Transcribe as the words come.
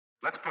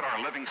Let's put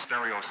our living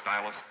stereo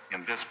stylus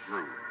in this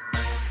groove.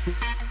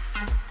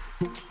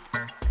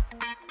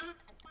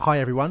 Hi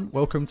everyone,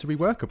 welcome to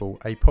Reworkable,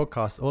 a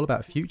podcast all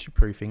about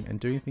future-proofing and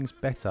doing things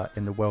better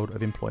in the world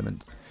of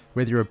employment.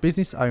 Whether you're a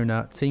business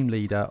owner, team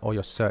leader, or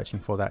you're searching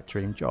for that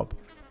dream job.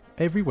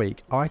 Every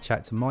week, I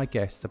chat to my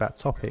guests about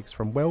topics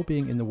from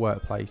well-being in the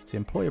workplace to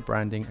employer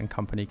branding and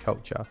company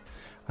culture,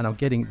 and I'm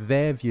getting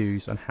their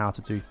views on how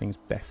to do things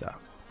better.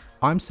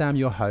 I'm Sam,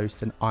 your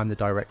host, and I'm the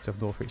director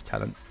of Northwich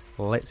Talent.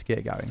 Let's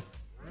get going.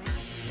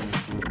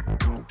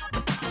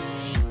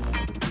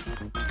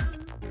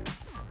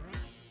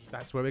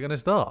 That's where we're going to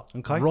start.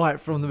 Okay. Right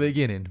from the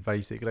beginning,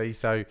 basically.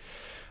 So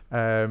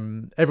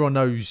everyone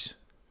knows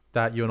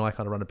that you and I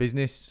kind of run a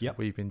business. Yep.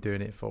 We've been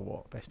doing it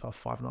for best part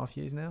of 5.5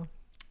 years now.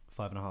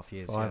 5.5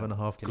 years. Five and a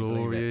half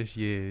glorious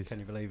years. Can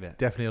you believe it?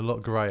 Definitely a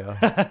lot greater.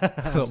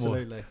 A lot more.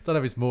 Absolutely. Don't know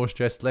if it's more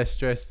stress, less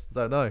stress.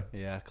 Don't know.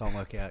 Yeah, can't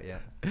work it out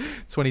yet.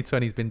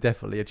 2020 has been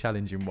definitely a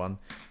challenging one,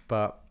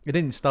 but it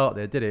didn't start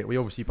there, did it? We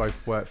obviously both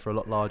worked for a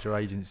lot larger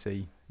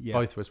agency. Yeah.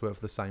 Both of us work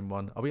for the same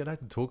one. Are we allowed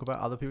to talk about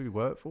other people we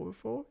worked for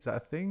before? Is that a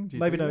thing? Do you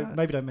Maybe do don't that?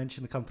 maybe don't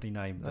mention the company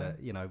name, No.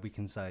 but you know we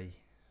can say.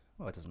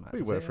 Oh, it doesn't matter. We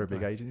does work it? for a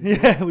big No. agency.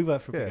 Yeah, we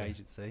work for a big Yeah.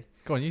 agency.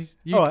 Go on, you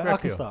All right, I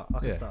crack can on. start.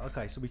 Yeah.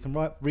 Okay, so we can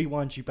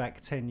rewind you back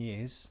 10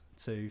 years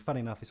to. Funny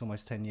enough, it's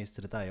almost 10 years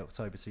to the day,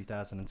 October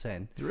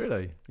 2010.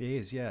 Really? It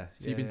is, yeah.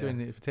 So you've been doing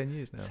it for 10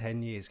 years now?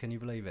 10 years. Can you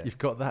believe it? You've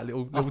got that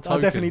little I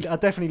token.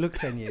 definitely look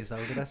 10 years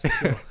older. That's for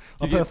sure. Do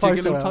I'll you put a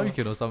get a little out.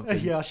 token or something?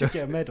 Yeah, I should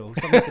get a medal.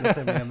 Someone's going to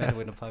send me a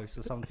medal in the post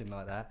or something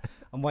like that.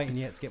 I'm waiting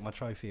yet to get my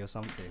trophy or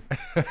something.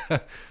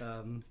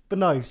 But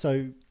no,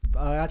 so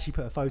I actually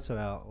put a photo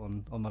out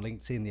on my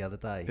LinkedIn the other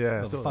day Yeah, I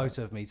of saw a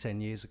photo of me 10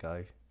 years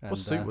ago. What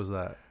suit was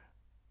that?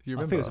 Do you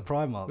I remember? think it was a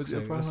Primark Was it a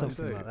suit or Primark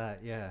something suit? like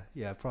that.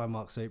 Yeah,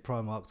 Primark suit,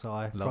 Primark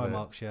tie, Love it.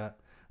 Primark shirt.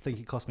 I think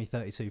it cost me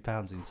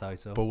 £32 in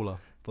total.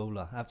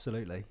 Baller.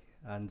 Absolutely.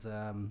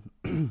 And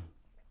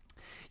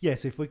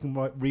yes, if we can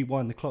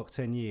rewind the clock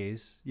 10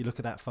 years, you look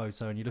at that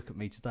photo and you look at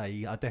me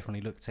today, I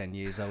definitely look 10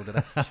 years older,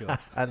 that's for sure.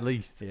 At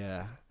least.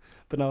 Yeah.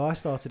 But no, I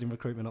started in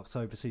recruitment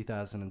October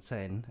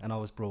 2010 and I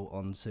was brought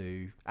on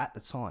to, at the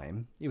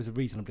time, it was a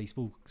reasonably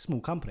small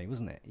company,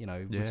 wasn't it? You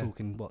know, we're Yeah.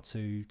 talking,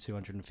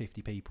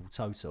 250 people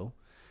total.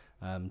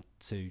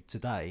 To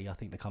today, I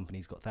think the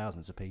company's got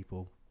thousands of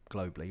people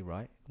globally,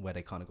 right? Where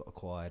they kind of got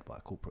acquired by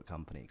a corporate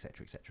company,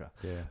 etc., etc.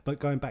 Yeah. But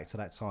going back to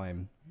that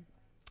time,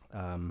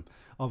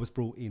 I was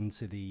brought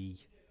into the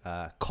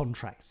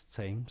contract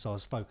team. So I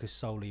was focused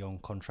solely on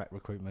contract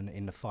recruitment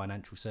in the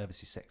financial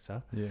services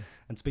sector. Yeah.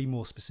 And to be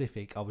more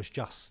specific, I was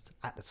just,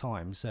 at the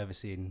time,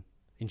 servicing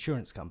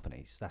insurance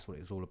companies. That's what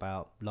it was all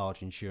about.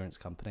 Large insurance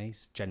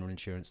companies, general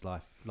insurance,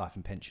 life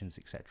and pensions,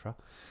 etc.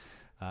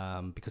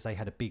 Because they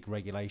had a big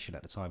regulation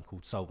at the time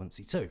called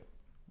Solvency II.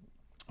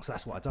 So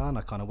that's what I done.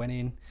 I kind of went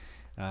in,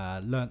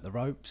 learnt the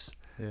ropes.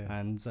 Yeah.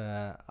 And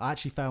I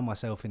actually found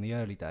myself in the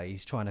early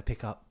days trying to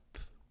pick up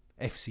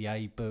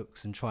FCA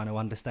books and trying to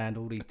understand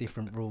all these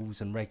different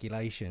rules and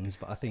regulations.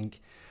 But I think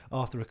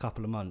after a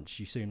couple of months,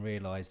 you soon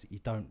realise that you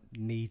don't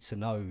need to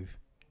know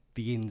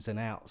the ins and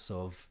outs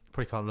of...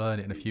 Probably can't learn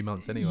it in a few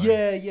months anyway.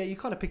 Yeah, you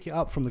kind of pick it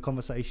up from the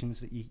conversations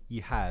that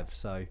you have.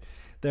 So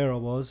there I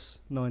was,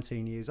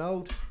 19 years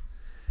old,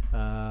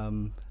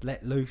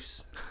 let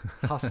loose,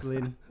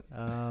 hustling.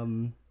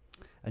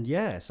 And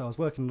yeah, so I was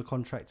working on the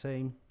contract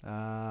team.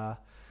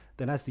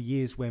 Then as the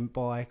years went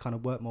by, kind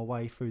of worked my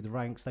way through the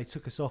ranks. They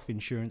took us off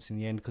insurance in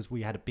the end because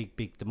we had a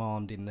big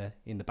demand in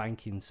the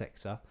banking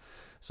sector.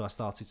 So I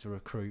started to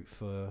recruit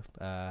for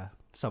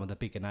some of the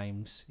bigger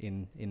names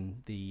in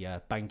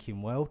the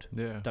banking world.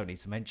 Yeah. Don't need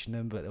to mention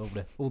them, but all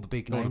the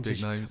big All the names,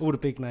 big names. all the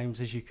big names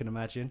as you can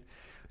imagine.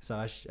 So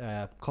I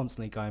was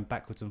constantly going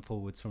backwards and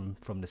forwards from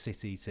the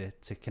city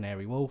to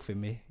Canary Wharf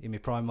in my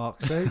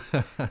Primark suit.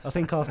 I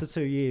think after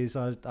 2 years,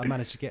 I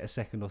managed to get a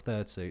second or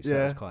third suit. So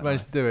that was quite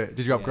managed nice. to do it.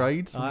 Did you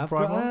upgrade? from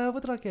Primark?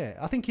 What did I get?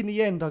 I think in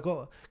the end I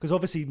got, because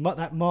obviously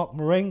that Mark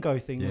Marengo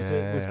thing was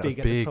big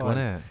at the time. Wasn't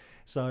it?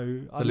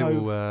 So I The know.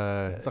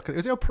 little, it's like it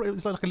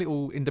was like a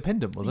little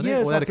independent, wasn't Yeah, it?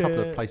 it's Well, they had a like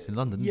couple of places in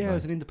London. Yeah, didn't it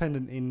was they? an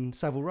independent in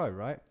Savile Row,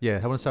 right? Yeah, they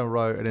had one on Savile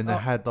Row, and then they Oh.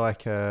 had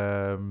like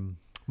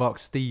Mark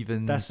That's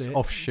Stevens it.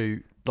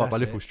 offshoot, like by That's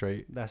Liverpool it.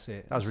 Street. That's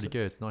it. That was really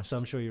good. Nice. So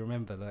I'm sure you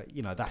remember, like,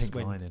 you know, Pink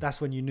lining.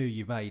 that's when you knew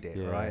you made it,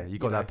 yeah, right? you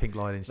got that pink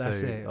lining suit.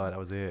 that's it. Oh, that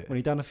was it. When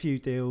you've done a few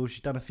deals,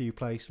 you've done a few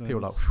placements. People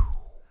were like, "Phew,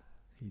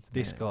 he's the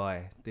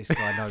this man."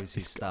 guy knows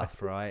his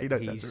stuff, right? He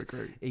knows how to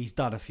recruit. He's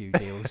done a few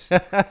deals.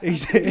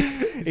 he's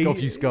got a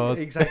few scars.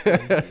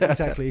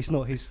 Exactly. It's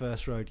not his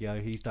first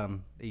rodeo. He's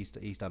done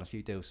a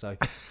few deals. So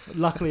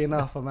luckily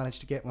enough, I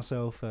managed to get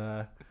myself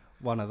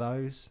one of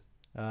those.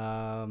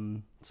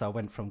 So I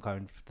went from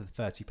going to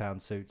the £30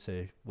 suit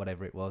to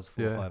whatever it was,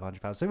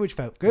 £400-500 suit, which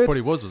felt It good.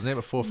 probably wasn't it?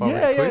 But 4 or 5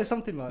 Yeah, quid?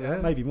 something like Yeah.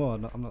 that. Maybe more.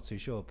 I'm not too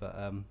sure,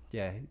 but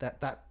yeah,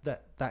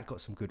 that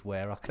got some good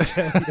wear. I could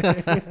tell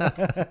you.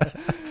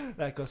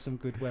 That got some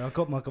good wear. I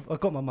got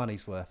my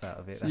money's worth out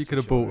of it. So that's you could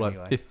for have bought sure, like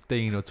anyway.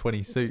 15 or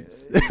 20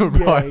 suits. from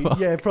Primark.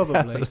 Yeah,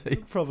 Probably.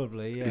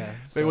 probably, yeah.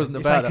 But it wasn't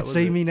if about they that, could was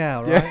see it? me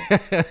now,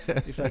 right?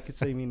 If they could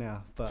see me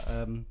now, but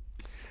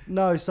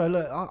No, so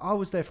look, I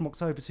was there from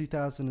October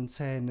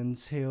 2010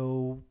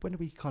 until, when did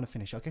we kind of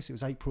finish? I guess it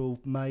was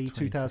May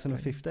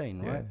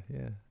 2015, right?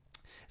 Yeah.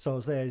 So I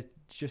was there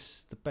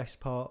just the best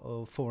part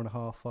of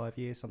 4.5, 5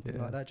 years, something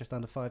like that, just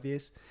under 5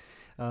 years.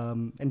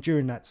 And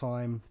during that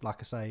time, like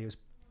I say, it was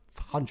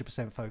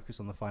 100% focused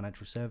on the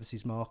financial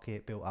services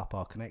market, built up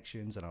our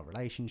connections and our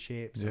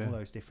relationships and all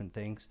those different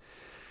things.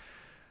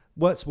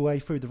 Worked my way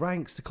through the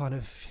ranks to kind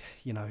of,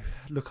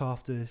 look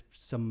after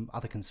some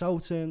other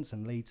consultants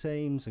and lead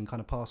teams and kind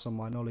of pass on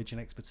my knowledge and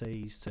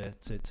expertise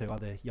to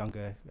other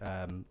younger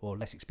or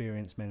less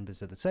experienced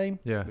members of the team,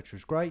 which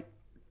was great.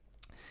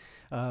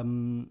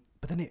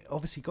 But then it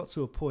obviously got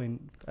to a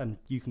point, and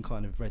you can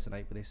kind of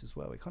resonate with this as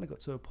well, it kind of got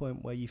to a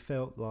point where you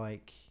felt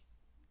like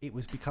it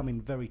was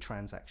becoming very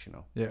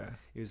transactional. Yeah.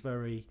 It was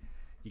very,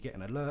 you get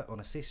an alert on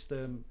a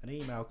system, an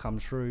email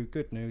comes through,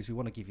 good news, we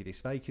want to give you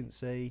this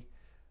vacancy.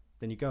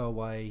 Then you go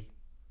away,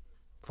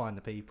 find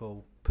the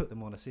people, put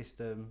them on a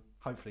system,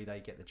 hopefully they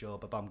get the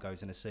job, a bum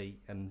goes in a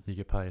seat, and you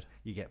get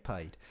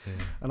paid. Yeah.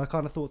 And I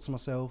kind of thought to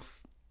myself,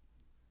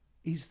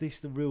 is this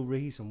the real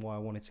reason why I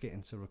wanted to get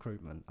into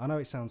recruitment? I know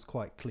it sounds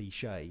quite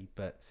cliche,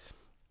 but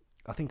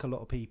I think a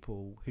lot of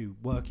people who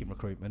work in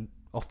recruitment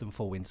often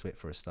fall into it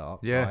for a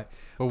start. Yeah. Right?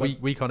 Well,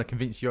 we kind of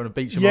convinced you on a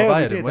beach in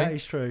Marbella, didn't we?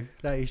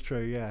 That is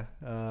true. Yeah.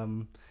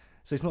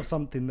 So it's not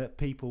something that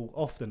people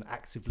often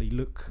actively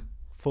look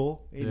for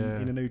in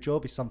a new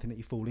job. It's something that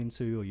you fall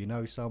into, or you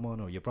know someone,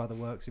 or your brother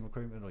works in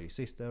recruitment, or your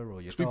sister,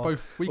 or your dog.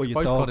 We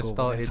both kind of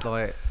started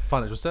like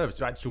financial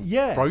services, actual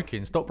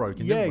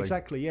stockbroking. Yeah, didn't we?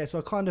 Exactly. Yeah, so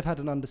I kind of had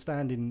an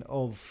understanding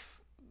of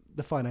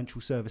the financial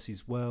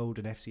services world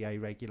and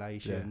FCA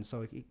regulation.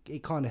 So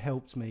it kind of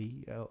helped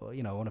me,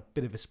 on a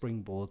bit of a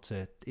springboard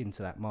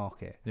into that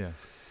market. Yeah.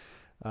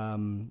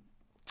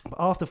 But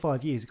after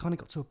 5 years, it kind of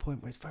got to a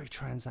point where it's very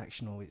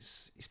transactional.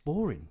 It's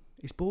boring.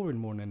 It's boring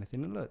more than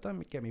anything. And look,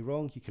 don't get me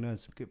wrong, you can earn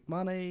some good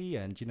money,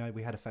 and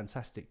we had a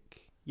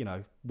fantastic,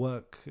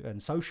 work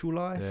and social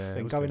life,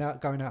 and going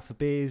out for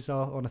beers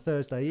on a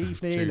Thursday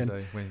evening,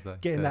 Tuesday, Wednesday,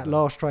 getting that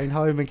last train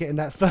home and getting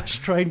that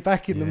first train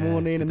back in the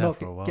morning, and not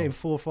getting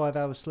 4 or 5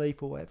 hours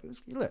sleep or whatever.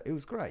 It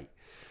was great,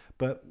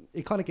 but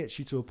it kind of gets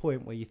you to a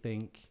point where you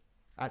think,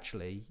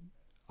 actually,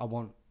 I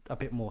want a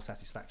bit more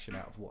satisfaction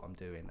out of what I'm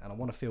doing, and I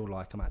want to feel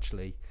like I'm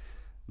actually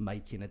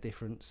making a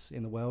difference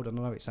in the world. And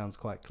I know it sounds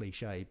quite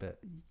cliche, but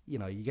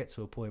you get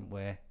to a point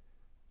where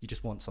you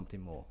just want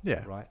something more,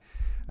 right?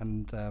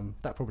 And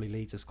that probably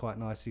leads us quite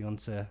nicely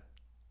onto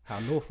how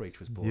Northreach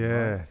was born.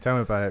 Right? Tell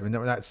me about it. I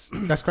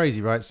mean, that's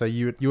crazy, right? So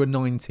you were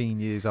 19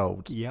 years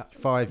old,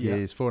 5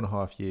 years,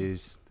 4.5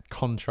 years,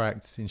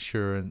 contracts,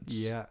 insurance,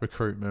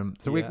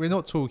 recruitment. So we're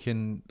not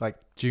talking like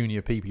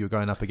junior people you're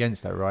going up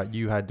against, though, right?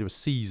 You were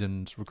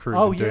seasoned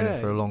recruitment doing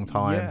it for a long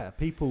time. Yeah,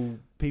 people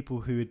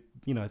who had,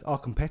 our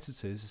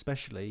competitors,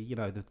 especially,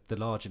 the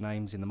larger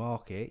names in the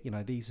market,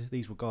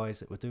 these were guys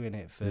that were doing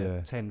it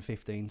for 10,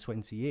 15,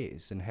 20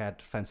 years and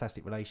had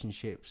fantastic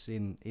relationships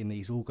in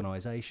these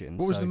organisations.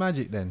 What was the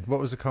magic then? What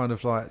was the kind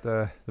of like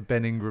the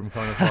Ben Ingram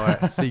kind of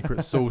like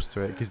secret sauce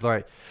to it? Because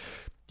like,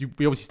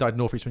 we obviously started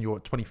Northreach when you were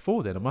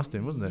 24 then, it must have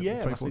been, wasn't it?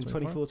 Yeah,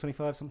 24,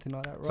 25, something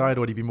like that, right? So I'd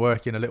already been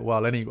working a little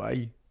while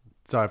anyway,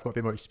 so I've got a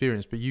bit more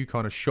experience, but you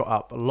kind of shot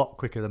up a lot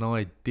quicker than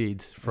I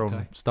did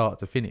from start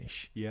to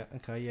finish. Yeah,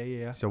 okay,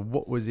 yeah. So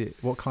what was it,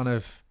 what kind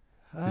of,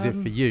 is it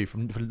for you,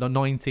 from the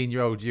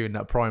 19-year-old you in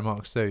that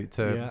Primark suit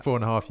to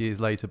 4.5 years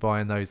later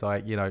buying those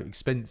like,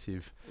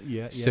 expensive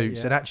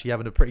suits and actually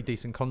having a pretty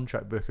decent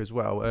contract book as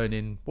well,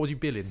 earning, what was you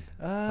billing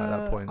at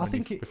that point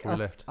before you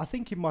left? I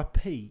think in my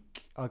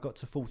peak, I got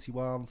to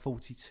 41,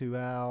 42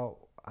 out.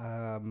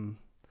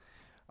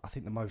 I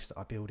think the most that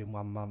I billed in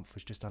 1 month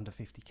was just under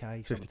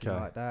 50k, something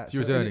like that. So you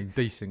was earning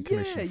decent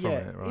commission from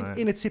it, right?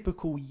 In a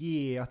typical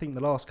year, I think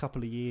the last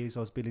couple of years I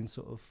was billing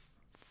sort of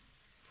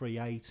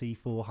 380,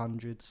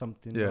 400,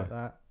 something like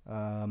that.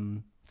 I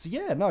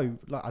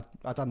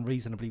done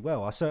reasonably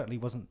well. I certainly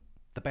wasn't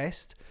the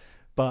best,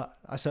 but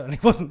I certainly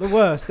wasn't the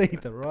worst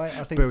either, right?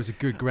 I think but it was a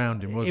good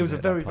grounding, wasn't it? It was a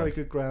very, very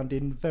good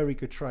grounding, very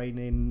good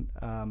training,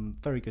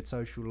 very good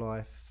social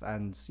life,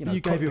 and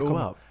you gave it all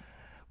up.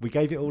 We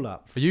gave it all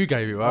up. You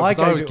gave it up, because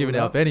I was giving it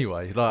up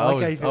anyway.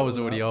 Like I was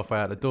already halfway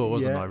out the door,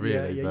 wasn't I?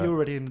 Really? Yeah. You were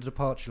already in the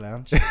departure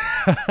lounge.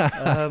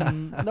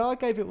 No, I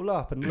gave it all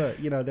up, and look,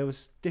 there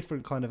was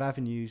different kind of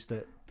avenues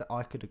that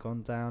I could have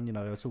gone down. They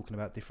were talking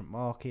about different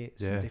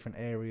markets and different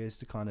areas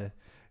to kind of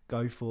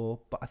go for,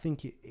 but I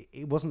think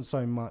it wasn't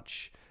so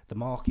much the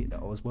market that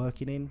I was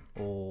working in,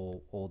 or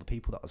the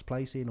people that I was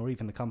placing, or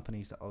even the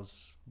companies that I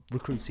was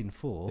recruiting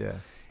for. Yeah.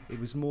 It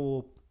was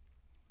more,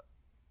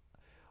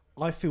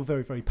 I feel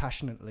very, very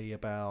passionately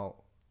about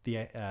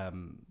the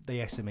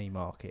SME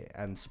market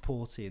and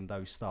supporting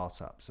those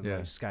startups and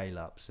those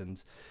scale-ups.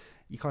 And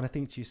you kind of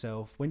think to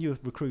yourself, when you're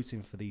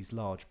recruiting for these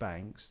large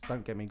banks,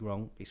 don't get me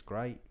wrong, it's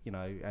great,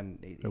 and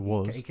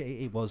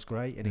it was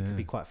great, and it could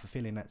be quite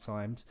fulfilling at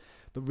times.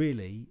 But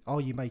really, are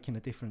you making a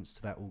difference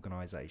to that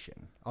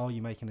organisation? Are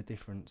you making a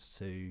difference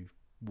to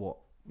what,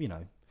 the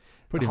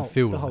whole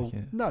sector,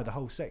 really? No, the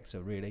whole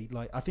sector, really.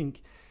 Like, I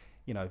think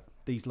you know,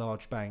 these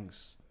large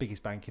banks,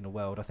 biggest bank in the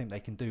world, I think they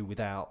can do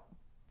without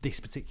this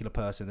particular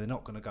person. They're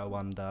not going to go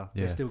under.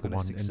 Yeah, they're still for going to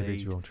one succeed.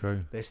 individual,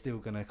 true. They're still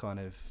going to kind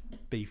of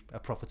be a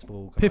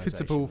profitable organisation,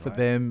 Pivotal for right?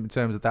 them in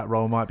terms of that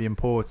role might be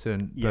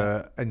important,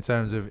 Yeah. but in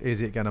terms of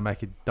is it going to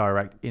make a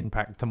direct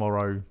impact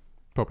tomorrow?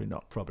 Probably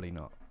not. Probably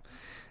not.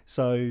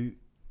 So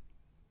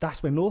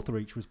that's when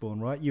Northreach was born,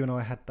 right? You and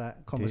I had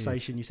that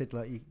conversation. You said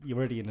like you're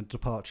already in a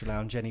departure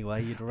lounge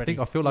anyway. You'd already.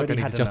 I feel like I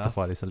already need to had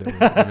justify enough. this a little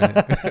bit. In a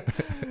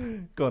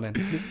minute. Go on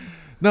then.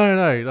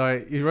 No.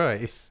 Like you're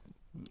right. It's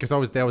because I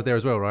was there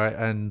as well, right?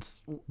 And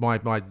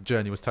my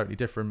journey was totally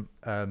different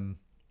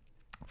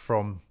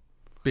from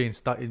being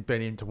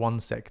into one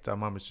sector.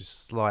 Mine was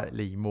just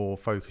slightly more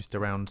focused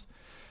around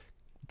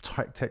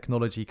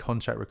technology,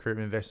 contract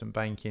recruitment, investment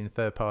banking,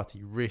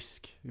 third-party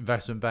risk,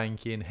 investment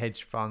banking,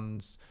 hedge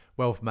funds,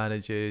 wealth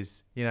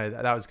managers. You know,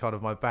 that was kind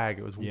of my bag.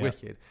 It was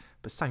wicked,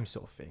 but same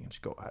sort of thing. I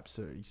just got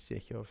absolutely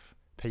sick of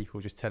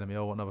people just telling me,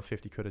 "Oh, another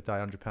 50 quid a day,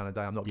 £100 a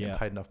day. I'm not getting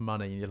paid enough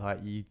money." And you're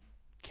like, "You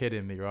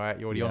kidding me, right?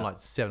 You're already on like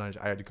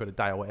 700, 800 quid a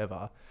day or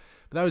whatever."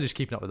 But they were just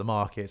keeping up with the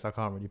market, so I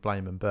can't really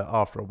blame them. But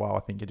after a while, I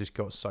think you just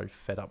got so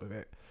fed up with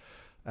it.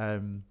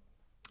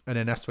 And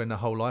then that's when the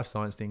whole life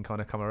science thing kind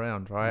of come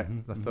around, right?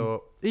 I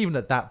thought, even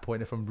at that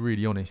point, if I'm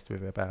really honest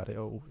with about it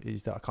all,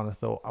 is that I kind of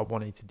thought I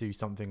wanted to do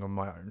something on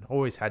my own.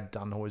 Always had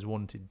done, always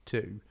wanted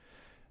to.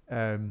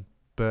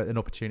 But an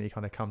opportunity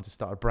kind of come to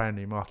start a brand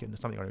new market and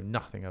something I knew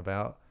nothing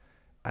about.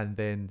 And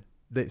then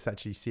let's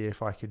actually see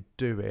if I could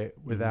do it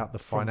without the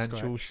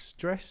financial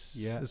stress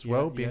as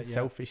well, being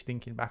selfish,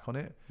 thinking back on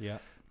it. Yeah.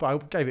 But I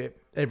gave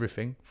it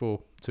everything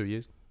for 2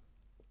 years.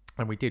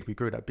 And we did. We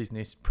grew that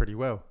business pretty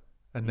well.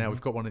 And now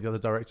we've got one of the other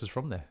directors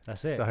from there.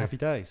 That's it. So Happy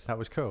days. That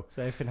was cool.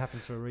 So everything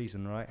happens for a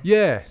reason, right?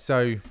 Yeah.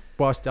 So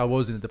whilst I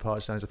was in the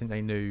departure lounge, I think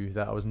they knew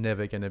that I was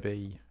never going to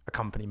be a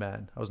company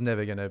man. I was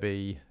never going to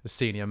be a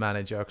senior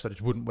manager because I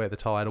just wouldn't wear the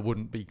tie and I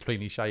wouldn't be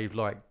cleanly shaved.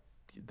 Like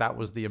that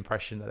was the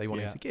impression that they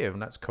wanted to give.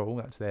 And that's cool.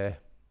 That's their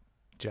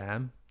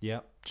jam.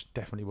 Yeah. Which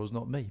definitely was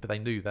not me. But they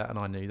knew that and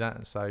I knew that.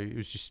 And so it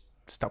was just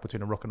stuck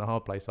between a rock and a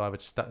hard place. I either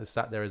just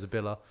sat there as a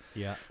biller,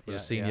 was a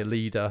senior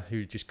leader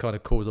who just kind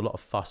of caused a lot of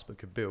fuss but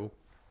could bill,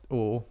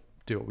 or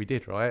do what we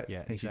did, right?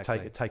 Yeah,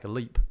 exactly. Take a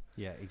leap.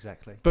 Yeah,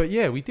 exactly. But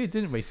yeah, we did,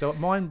 didn't we? So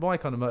my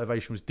kind of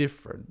motivation was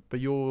different,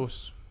 but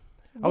yours...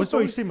 I was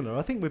very similar.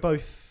 I think we're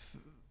both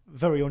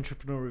very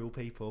entrepreneurial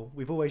people.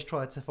 We've always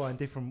tried to find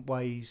different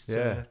ways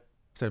to...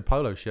 So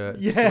polo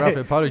shirts. Yeah.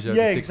 Rapid polo shirts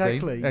Yeah, at 16,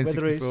 exactly. And Whether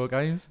 64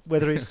 games.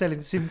 Whether it's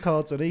selling SIM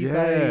cards on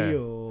eBay Yeah.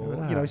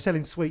 or, you know,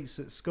 selling sweets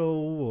at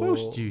school. Or, What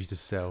else did you used to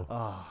sell?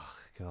 Oh,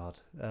 God.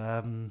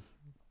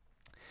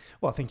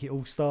 Well, I think it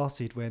all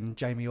started when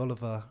Jamie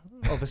Oliver,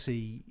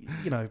 obviously,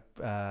 you know,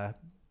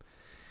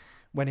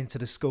 went into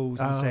the schools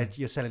and said,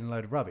 "You're selling a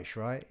load of rubbish,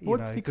 right?" What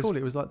did he call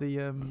it? It was like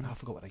the... I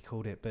forgot what they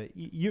called it, but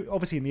you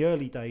obviously in the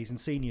early days in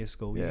senior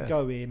school, you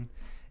go in,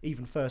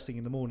 even first thing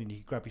in the morning, you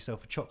could grab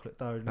yourself a chocolate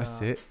donut,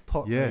 That's it.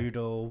 pot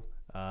noodle,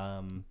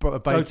 a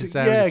bacon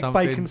sandwich or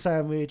something. bacon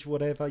sandwich,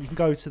 whatever. You can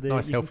go to the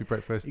nice healthy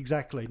breakfast.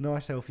 Exactly,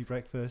 nice healthy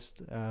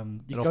breakfast.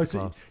 You off go the to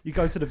class. you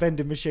go to the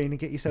vending machine and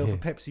get yourself a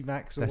Pepsi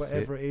Max or That's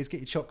whatever it is. Get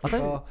your chocolate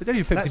bar. I don't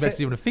even Pepsi That's Max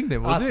it. even a thing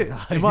then, I was don't it?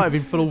 know. It might have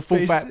been full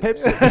But fat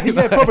it's- Pepsi.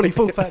 Yeah, probably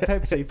full fat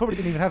Pepsi. Probably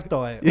didn't even have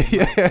diet.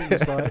 Yeah. It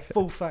was like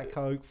full fat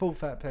Coke, full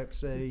fat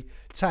Pepsi,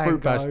 Tango.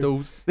 Fruit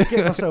pastels.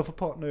 Get myself a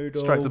pot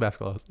noodle. Straight to math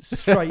class.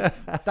 Straight.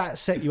 That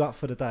set you up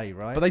for the day,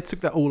 right? But they took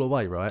that all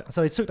away, right?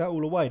 So they took that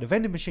all away. The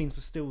vending machines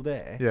were still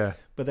there. Yeah.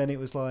 But then it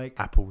was like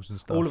Apples and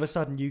stuff. all of a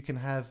sudden you can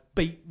have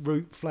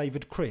beetroot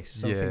flavoured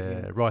crisps. I'm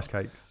thinking, rice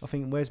cakes. I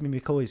think, where's my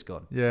McCoy's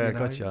gone? Yeah, You know?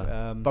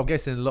 gotcha. But I'm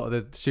guessing a lot of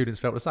the students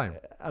felt the same.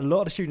 A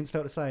lot of the students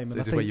felt the same. So and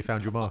this is where you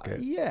found your market.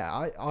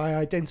 I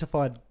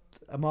identified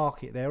a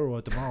market there or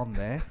a demand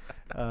there,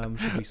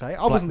 should we say?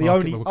 I wasn't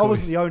market the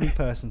McCoy's. only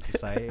person to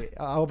say it.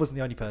 I wasn't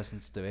the only person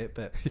to do it,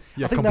 but You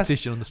I had think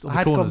competition on the I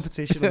had corners.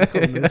 competition on the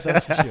corners,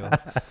 that's for sure.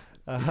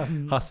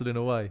 Hustling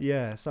away.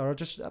 Yeah, so I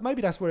just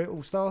maybe that's where it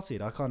all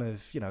started. I kind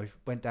of, you know,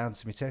 went down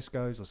to my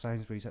Tesco's or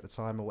Sainsbury's at the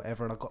time or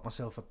whatever, and I got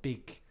myself a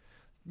big,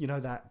 you know,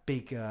 that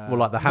big Well,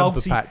 like the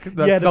hamper pack. The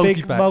big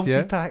multi-packs,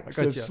 multi-packs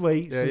I of gotcha.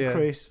 sweets Yeah, and yeah.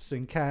 crisps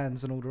and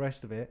cans and all the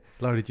rest of it.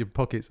 Loaded your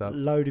pockets up.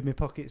 Loaded my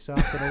pockets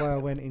up, and away I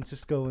went into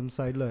school and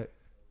say, look,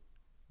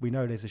 we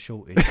know there's a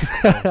shortage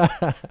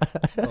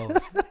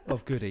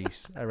of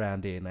goodies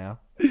around here now.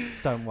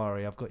 Don't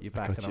worry, I've got your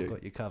back and I've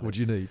got you covered. What do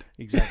you need?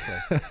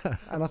 Exactly.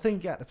 And I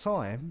think at the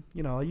time,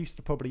 you know, I used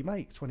to probably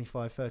make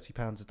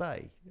 £25-30 a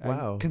day. And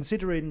Wow.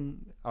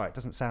 considering, all right, it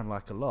doesn't sound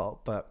like a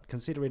lot, but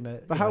considering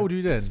that... But how old are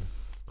you then?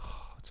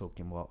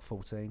 Talking what,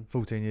 14?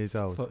 14 years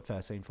old.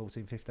 13,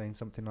 14, 15,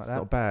 something like It's that.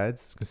 not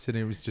bad,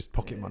 considering it was just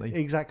pocket money.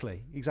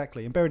 Exactly.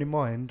 And bearing in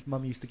mind,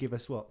 Mum used to give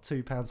us, what,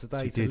 £2 a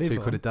day She to did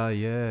live £2 a day,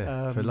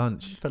 yeah, for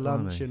lunch. For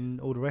lunch Blimey.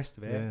 and all the rest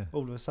of it. Yeah.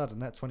 All of a sudden,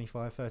 that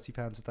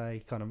 £25-30 a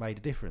day kind of made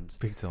a difference.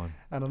 Big time.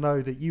 And I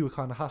know that you were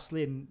kind of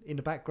hustling in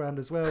the background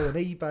as well on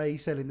eBay,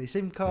 selling the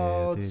SIM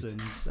cards did.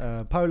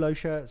 and polo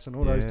shirts and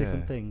all those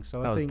different things.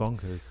 So that I think was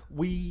bonkers.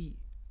 we,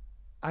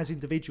 as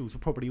individuals, were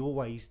probably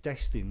always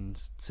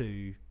destined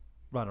to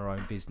run her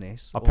own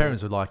business. Our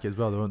parents would like it as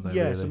well, wouldn't they?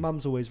 Yeah, really? so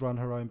mum's always run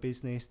her own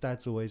business.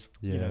 Dad's always,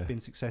 Yeah. been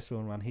successful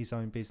and run his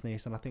own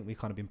business. And I think we've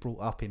kind of been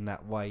brought up in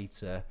that way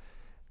to,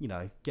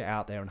 get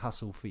out there and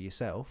hustle for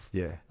yourself.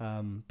 Yeah.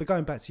 But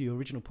going back to your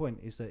original point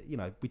is that,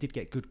 we did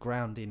get good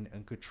grounding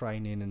and good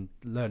training and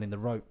learning the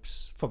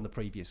ropes from the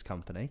previous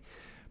company.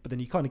 But then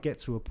you kind of get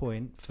to a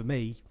point, for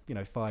me,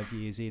 5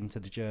 years into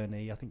the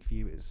journey, I think for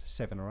you it was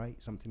 7 or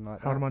 8, something like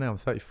that. How old am I now? I'm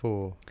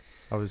 34.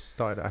 I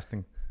started at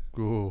Aston.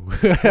 Ooh.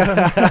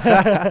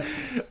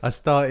 I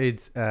started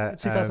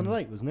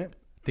 2008, wasn't it?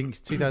 I think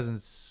it's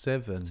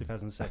 2007.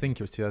 2007. I think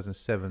it was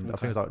 2007. I think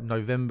Okay. it was like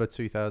November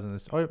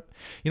 2000. Oh,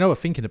 you know what?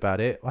 Thinking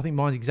about it, I think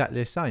mine's exactly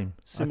the same.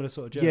 Similar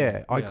sort of journey.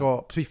 Yeah, I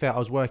got. To be fair, I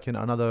was working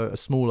at a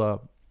smaller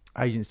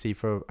agency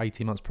for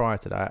 18 months prior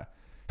to that.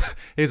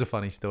 Here's a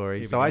funny story.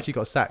 Here we So go. I actually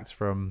got sacked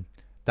from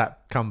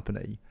that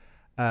company.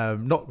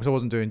 Not because I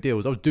wasn't doing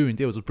deals. I was doing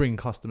deals. I was bringing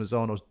customers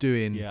on. I was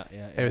doing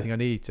everything I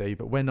needed to.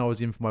 But when I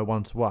was in for my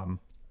one-to-one,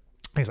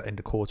 I think it's like end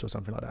of quarter or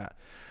something like that.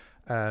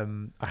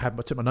 I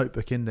took my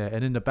notebook in there,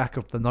 and in the back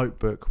of the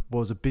notebook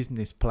was a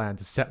business plan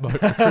to set my own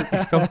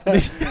recruitment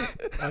company.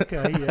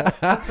 Okay, yeah.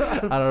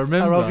 And I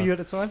remember. How old were you at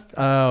the time?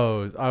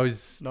 Oh, I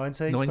was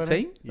 19,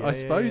 19, Yeah, I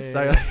suppose. yeah,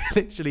 So yeah. I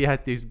literally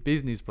had this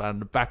business plan in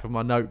the back of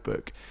my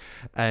notebook.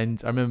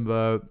 And I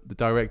remember the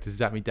director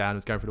sat me down,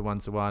 was going for the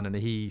one-to-one, and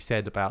he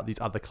said about these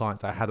other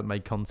clients that I hadn't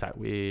made contact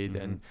with,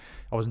 and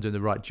I wasn't doing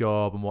the right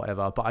job and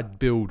whatever, but I'd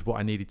build what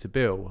I needed to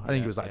build. I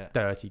think it was like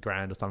 30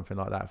 grand or something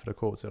like that for the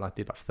quarter, and I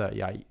did like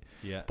 38.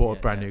 Bought a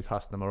brand new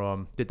customer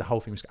on, did the whole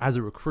thing as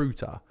a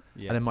recruiter.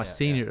 And then my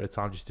senior at the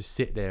time just to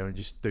sit there and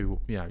just do,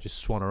 just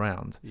swan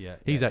around.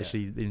 He's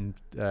actually in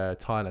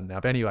Thailand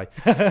now. But anyway,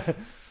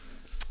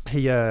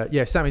 he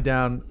sat me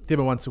down, did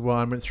my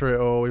one-to-one, went through it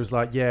all. He was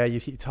like, yeah,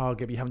 you've hit your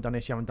target, but you haven't done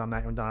this, you haven't done that,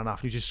 you haven't done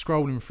enough. And he was just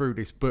scrolling through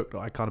this book that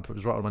I kind of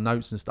was writing my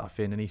notes and stuff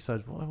in. And he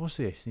said, what's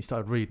this? And he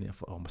started reading it. I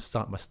thought,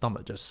 oh, my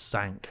stomach just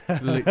sank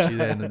literally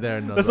then and there.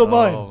 And That's not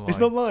mine. It's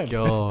not mine.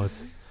 God.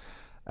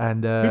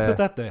 And who put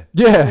that there?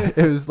 Yeah,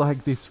 it was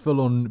like this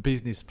full-on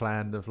business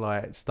plan of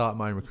like start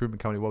my own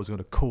recruitment company, what I was going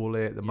to call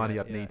it, the money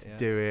I'd need to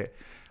do it,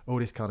 all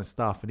this kind of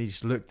stuff. And he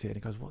just looked at it and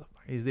he goes, what the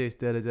fuck is this?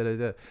 Da, da, da, da,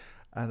 da.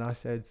 And I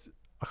said,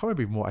 I can't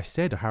remember even what I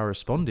said or how I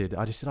responded.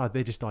 I just said,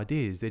 they're just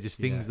ideas. They're just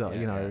things that,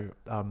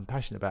 I'm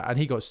passionate about. And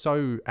he got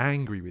so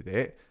angry with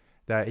it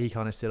that he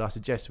kind of said, I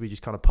suggest we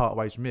just kind of part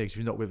ways from here, because if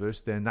you're not with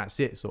us, then that's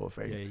it, sort of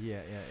thing.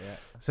 Yeah.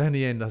 So in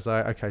the end, I was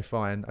like, okay,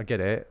 fine, I get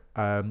it.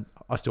 I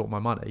still want my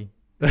money.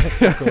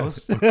 Of course.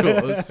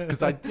 Because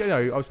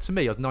to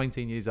me, I was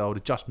 19 years old,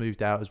 had just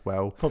moved out as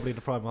well. Probably in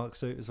a Primark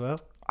suit as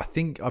well. I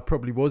think I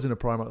probably was in a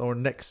Primark or a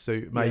next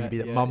suit, maybe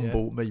that Mum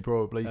bought me,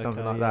 probably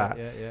something like that.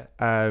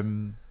 Yeah.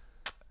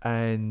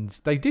 And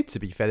they did, to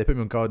be fair, they put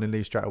me on gardening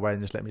leave straight away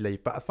and just let me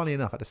leave. But funny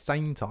enough, at the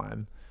same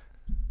time,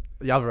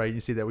 the other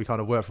agency that we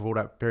kind of worked for all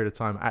that period of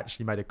time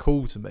actually made a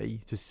call to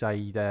me to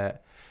say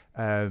that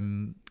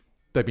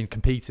they'd been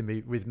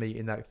competing with me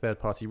in that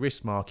third-party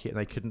risk market, and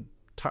they couldn't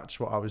touch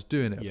what I was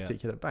doing at a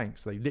particular bank.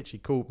 So they literally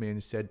called me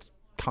and said,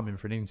 come in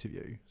for an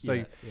interview.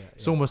 So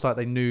it's almost like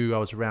they knew I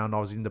was around. I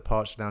was in the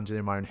departure lounge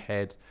in my own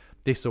head.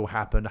 This all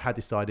happened. I had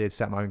this idea to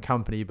set my own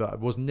company, but I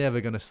was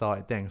never going to start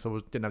it then, so I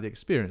didn't have the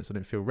experience. I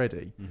didn't feel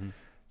ready.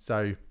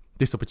 So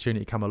this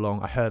opportunity come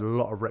along. I heard a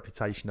lot of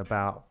reputation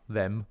about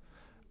them,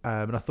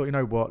 and I thought, you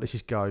know what, let's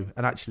just go.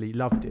 And actually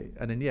loved it.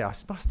 And then I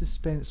must have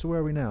spent. So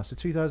where are we now? So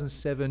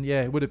 2007.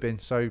 Yeah, it would have been.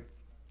 So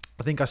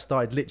I think I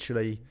started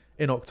literally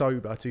in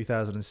October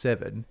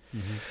 2007,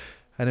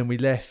 and then we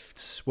left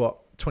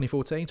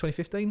 2014,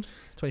 2015?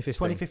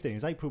 2015. It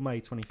was April,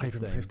 May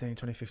 2015.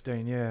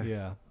 2015, yeah.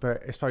 Yeah.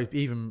 But I suppose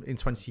even in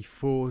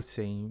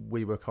 2014,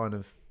 we were kind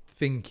of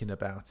thinking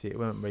about it,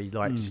 weren't we?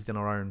 Like just in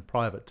our own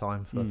private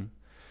time.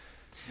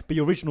 But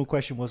your original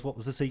question was, what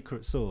was the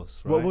secret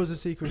sauce? Right? What was the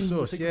secret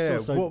sauce?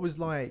 So what was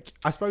like?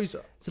 I suppose.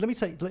 So let me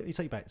take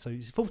you back. So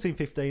 14,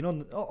 15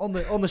 on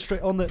the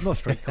street, not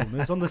street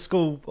corners, on the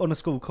school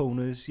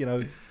corners.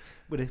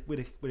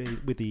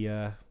 With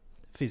the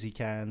fizzy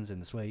cans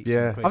and the sweets.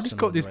 Yeah, and I've just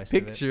got this of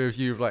picture of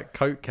you with like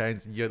Coke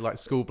cans and your like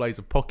school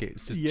blazer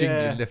pockets just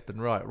jingling left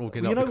and right,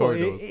 walking up the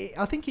corridors.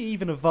 I think it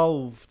even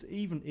evolved. It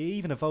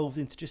even evolved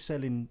into just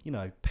selling,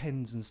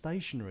 pens and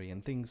stationery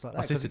and things like that.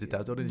 My sister did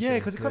that as well, didn't she? Yeah,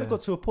 because it kind of got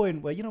to a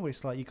point where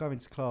it's like you go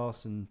into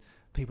class and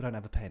people don't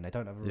have a pen, they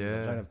don't have a ruler,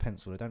 they don't have a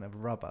pencil, they don't have a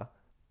rubber.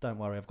 Don't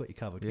worry, I've got you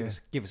covered.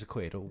 Give us a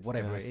quid or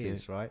whatever it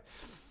is, right?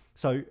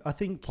 So I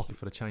think pocket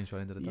full of change by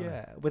the end of the day.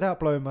 Yeah, without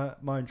blowing my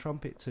own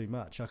trumpet too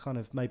much, I kind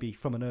of maybe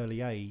from an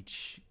early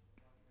age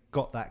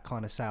got that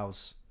kind of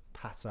sales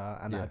patter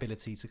and that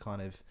ability to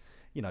kind of,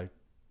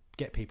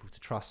 get people to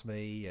trust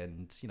me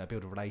and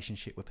build a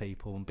relationship with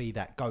people and be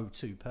that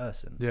go-to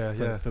person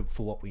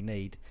for what we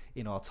need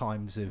in our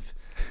times of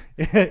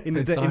in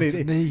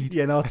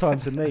our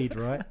times of need,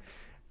 right?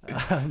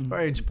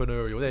 Very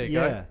entrepreneurial. There you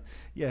go.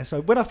 Yeah,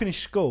 so when I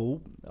finished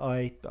school,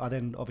 I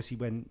then obviously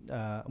went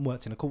and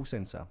worked in a call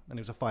centre, and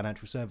it was a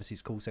financial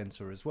services call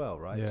centre as well,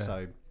 right? Yeah.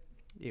 So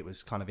it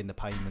was kind of in the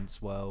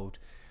payments world,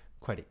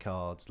 credit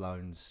cards,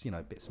 loans,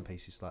 bits and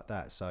pieces like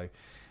that. So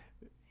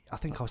I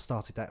think I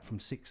started that from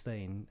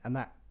 16, and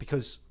that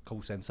because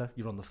call centre,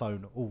 you're on the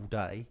phone all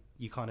day,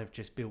 you kind of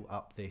just built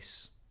up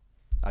this,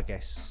 I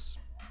guess,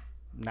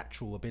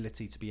 natural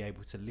ability to be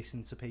able to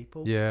listen to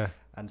people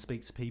and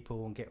speak to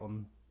people and get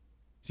on.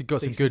 So you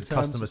got some good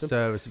customer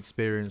service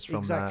experience from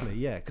exactly, that.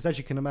 yeah, because as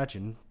you can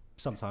imagine,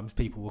 sometimes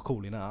people were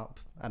calling up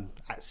and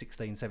at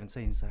 16,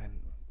 17 saying,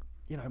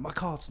 you know, my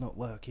card's not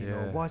working,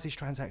 or why has this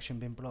transaction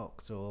been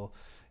blocked, or,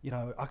 you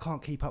know, I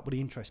can't keep up with the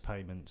interest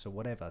payments or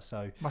whatever.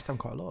 So must have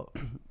quite a lot.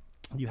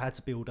 You had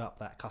to build up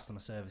that customer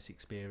service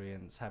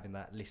experience, having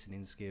that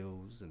listening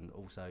skills and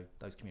also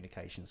those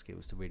communication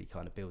skills to really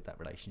kind of build that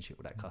relationship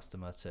with that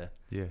customer to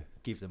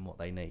give them what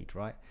they need,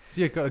 right?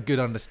 So you've got a good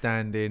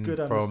understanding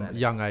from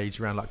young age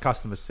around like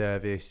customer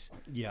service,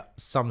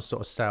 some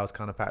sort of sales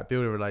kind of pattern,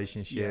 building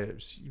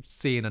relationships,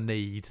 seeing a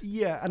need.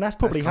 Yeah, and that's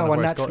probably how I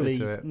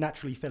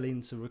naturally fell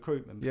into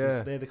recruitment,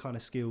 because they're the kind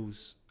of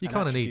skills you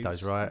kind of need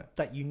those, right?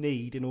 That you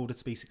need in order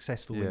to be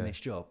successful in this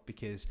job,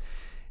 because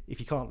if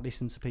you can't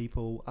listen to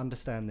people,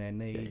 understand their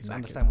needs,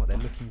 understand what they're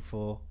looking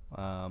for.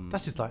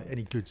 That's just like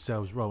any good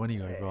sales role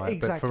anyway, right?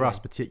 Exactly. But for us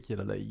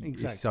particularly,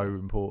 it's so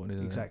important,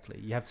 isn't it? Exactly.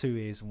 You have 2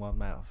 ears and 1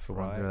 mouth, for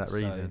that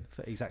reason.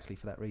 For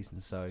that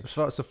reason. So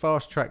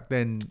fast track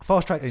then.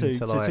 Fast track to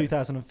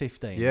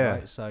 2015,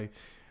 right? So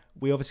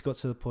we obviously got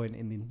to the point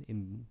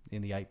in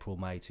the April,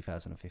 May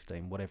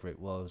 2015, whatever it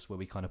was, where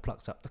we kind of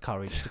plucked up the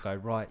courage to go,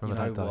 right, you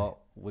know what,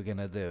 we're going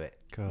to do it.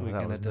 God,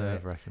 that was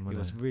nerve-wracking, wasn't it? It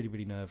was really,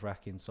 really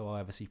nerve-wracking. So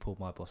I obviously pulled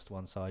my boss to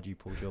one side, you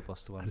pulled your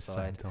boss to one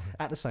side.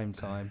 At the same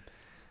time.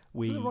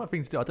 Is it the right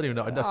thing to do? I don't even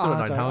know.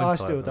 I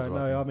still don't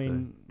know. I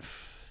mean,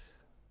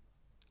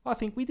 I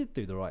think we did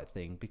do the right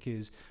thing,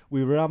 because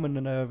we were umming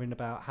and ahhing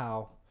about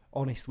how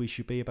honest we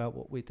should be about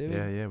what we're doing.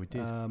 Yeah, we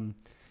did.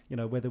 You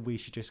know, whether we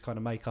should just kind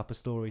of make up a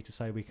story to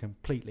say we're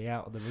completely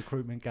out of the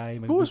recruitment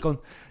game. And we've gone.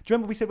 Do you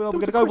remember we said, well, we're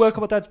going to go work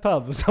on my dad's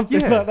pub or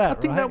something like that?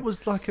 I think that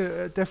was like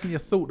definitely a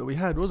thought that we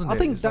had, wasn't it? I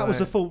think that was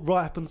a thought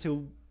right up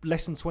until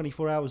less than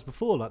 24 hours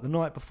before, like the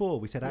night before.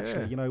 We said,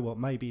 actually, you know what,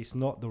 maybe it's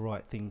not the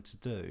right thing to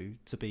do,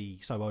 to be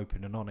so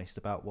open and honest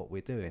about what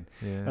we're doing.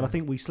 Yeah. And I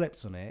think we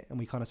slept on it, and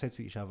we kind of said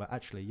to each other,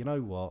 actually, you know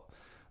what?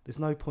 There's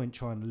no point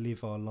trying to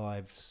live our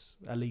lives,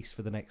 at least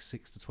for the next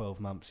 6 to 12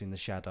 months, in the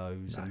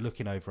shadows and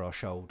looking over our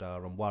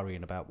shoulder and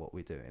worrying about what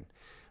we're doing.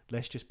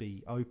 Let's just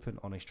be open,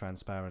 honest,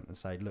 transparent, and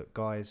say, look,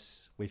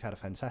 guys, we've had a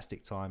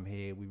fantastic time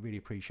here. We really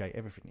appreciate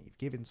everything that you've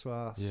given to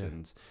us. Yeah.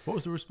 And what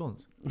was the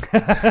response?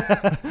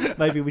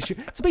 Maybe we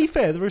should. To be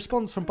fair, the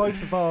response from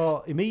both of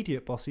our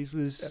immediate bosses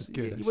was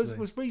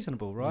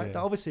reasonable, right?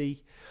 Yeah.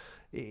 Obviously,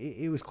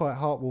 it was quite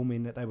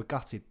heartwarming that they were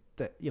gutted.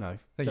 That, you know, I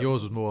think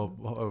yours was more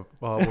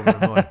heartwarming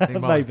than mine. I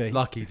think mine was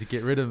lucky to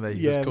get rid of me.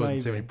 Just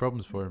causing too many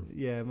problems for him.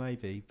 Yeah,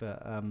 maybe.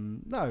 But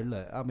no,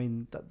 look, I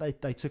mean,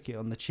 they took it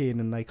on the chin,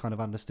 and they kind of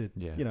understood,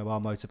 you know,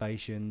 our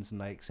motivations, and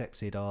they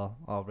accepted our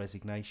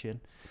resignation.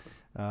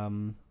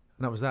 And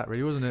that was that,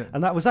 really, wasn't it?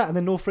 And that was that. And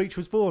then Northreach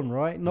was born,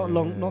 right?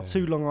 Not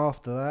too long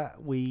after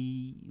that,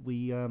 we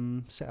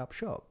set up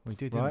shop. We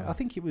did, right? I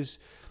think it was.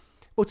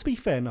 Well, to be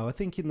fair, no, I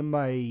think in the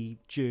May,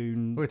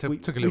 June, we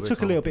took a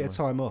little bit of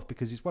time off,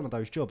 because it's one of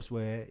those jobs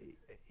where,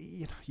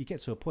 you know, you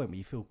get to a point where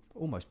you feel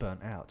almost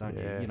burnt out, don't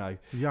you? You know,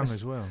 young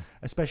as well.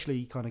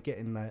 Especially kind of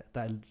getting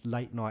that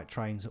late night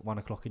trains at 1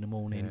 o'clock in the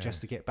morning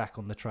just to get back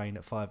on the train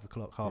at 5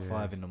 o'clock, half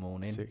 5 in the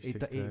morning.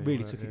 It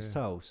really took its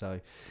toll. So,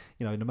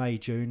 you know, in the May,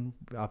 June,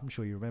 I'm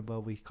sure you remember,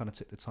 we kind of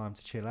took the time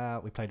to chill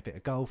out. We played a bit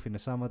of golf in the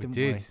summer, didn't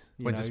we?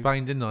 Went to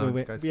Spain, didn't I? We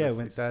went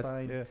to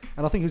Spain. Yeah.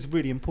 And I think it was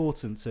really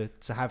important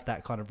to have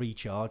that kind of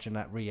recharge and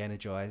that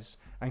re-energize,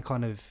 and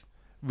kind of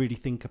really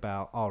think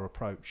about our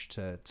approach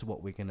to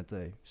what we're going to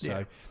do.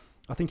 So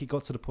I think it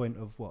got to the point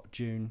of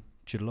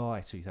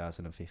July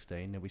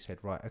 2015, and we said,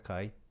 right,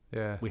 okay,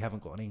 we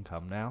haven't got an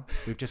income now.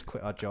 We've just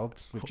quit our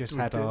jobs. We've just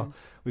had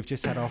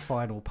our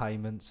final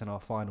payments and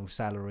our final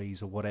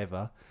salaries or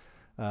whatever.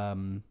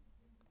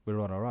 We're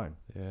on our own.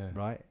 Yeah.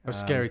 Right. It was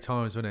scary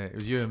times, wasn't it? It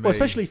was you and me. Well,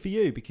 especially for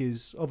you,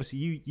 because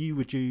obviously you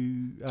were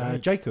due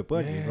Jacob,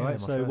 weren't you?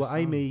 Right. So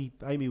Amy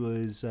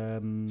was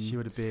she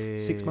would have been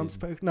 6 months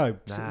pregnant. No,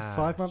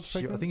 5 months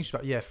pregnant. I think she's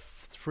about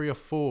 3 or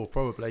 4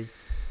 probably.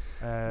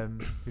 He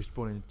was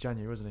born in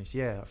January, wasn't he? So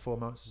like 4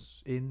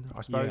 months in,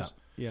 I suppose.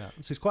 Yeah.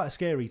 So it's quite a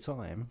scary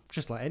time.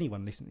 Just like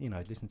anyone listen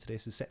to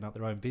this is setting up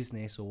their own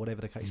business or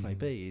whatever the case may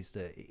be, is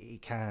that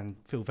it can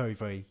feel very,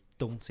 very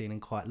daunting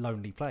and quite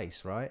lonely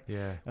place, right?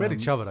 Yeah. We had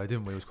each other though,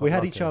 didn't we? We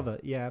had each other,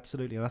 yeah,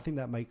 absolutely. And I think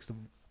that makes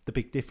the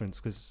big difference,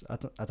 because I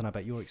don't know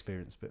about your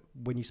experience, but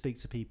when you speak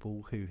to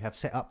people who have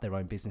set up their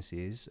own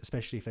businesses,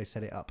 especially if they've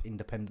set it up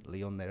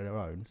independently on their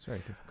own, it's very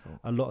difficult.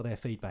 A lot of their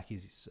feedback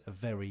is a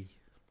very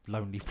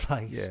lonely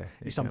place.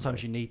 Yeah,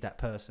 sometimes you need that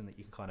person that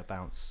you can kind of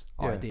bounce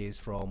ideas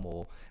from,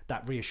 or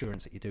that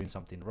reassurance that you're doing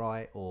something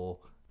right, or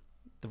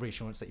the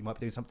reassurance that you might be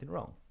doing something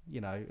wrong, you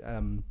know.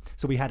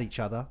 So we had each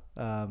other.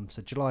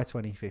 So July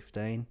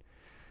 2015,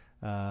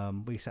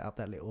 We set up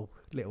that little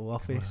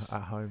office.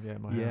 At home, yeah,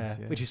 my Yeah, house.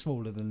 Yeah, which is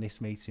smaller than this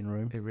meeting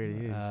room. it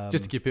really is. Um,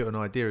 Just to give people an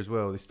idea as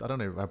well. I don't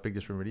know how big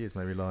this room really is.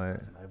 Maybe like I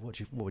don't know,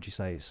 what would you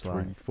say it's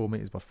like? 4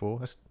 meters by 4.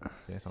 That's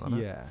something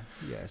like that.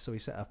 Yeah. So we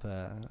set up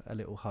a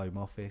little home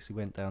office. We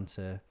went down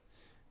to.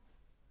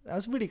 That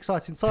was a really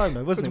exciting time,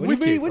 though, wasn't it? It was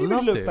When you wicked. I really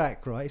loved look it.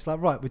 back, right? It's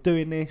like, right, we're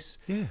doing this.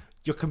 Yeah.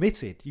 You're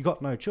committed. You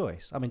got no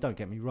choice. I mean, don't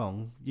get me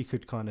wrong. You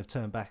could kind of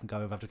turn back and go,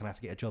 "I'm just gonna have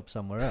to get a job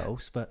somewhere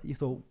else." But you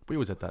thought, We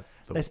always had that.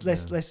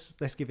 thought,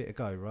 let's give it a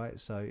go, right?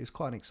 So it was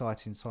quite an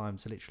exciting time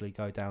to literally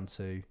go down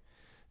to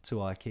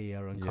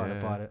IKEA and kind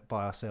of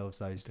buy ourselves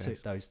those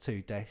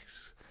two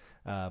desks,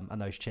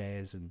 and those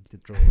chairs and the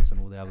drawers and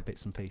all the other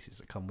bits and pieces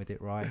that come with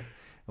it, right?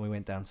 And we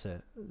went down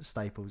to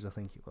Staples, I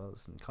think it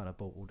was, and kind of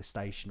bought all the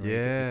stationery,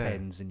 your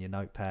pens and your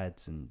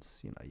notepads and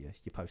your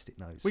post-it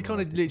notes. We and all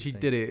kind of those literally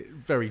different did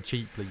things. it very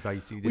cheaply,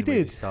 basically. We Didn't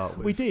did. To start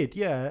with. We did,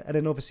 yeah. And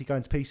then obviously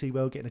going to PC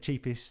World, getting the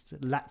cheapest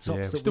laptops. Yeah,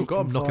 that we've still we got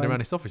can them knocking find. around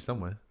this office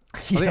somewhere.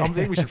 Yeah. I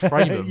think we should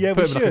frame them. Yeah,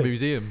 put we them in like a should.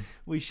 museum.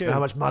 We should. How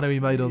much money we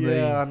made on these.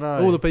 Yeah, I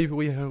know. All the people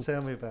we helped.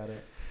 Tell me about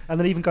it. And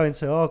then even going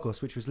to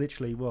Argos, which was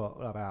literally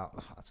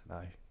about I don't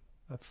know.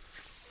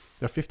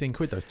 They're 15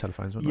 quid, those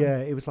telephones, weren't Yeah,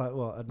 it was like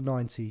a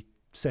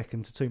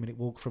 90-second to 2-minute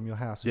walk from your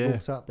house. We Yeah.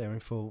 walked up there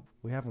and thought,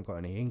 we haven't got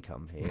any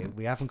income here.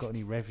 We haven't got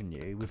any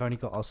revenue. We've only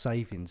got our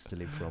savings to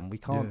live from. We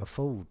can't Yeah.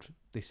 afford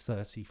this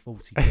 30,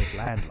 40 quid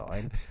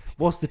landline.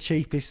 What's the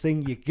cheapest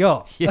thing you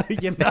got? Yeah.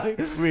 You know? It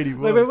really They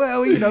was. went,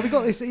 well, we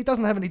got this. It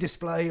doesn't have any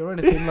display or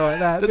anything like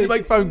that. Does it But-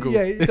 make phone calls?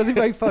 Yeah, does it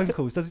make phone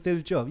calls? Does it do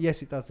the job?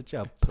 Yes, it does the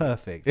job.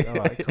 Perfect. All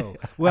right, cool.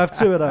 We'll have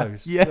 2 of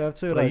those. Yeah, we'll have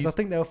 2 of those. please. I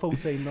think they were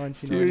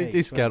 $14.99 Do you need a each,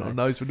 discount weren't on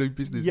they? those for new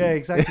businesses? Yeah,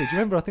 exactly. Do you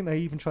remember? I think they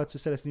even tried to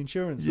sell us the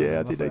insurance. Yeah, on them.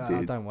 I think they thought,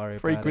 did. don't worry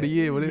 3 about quid it. a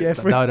year, wasn't it?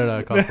 Yeah, No,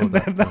 I can't afford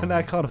that. no,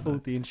 I can't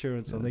afford the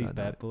insurance on No, these no.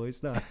 bad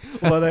boys. No,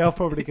 although they are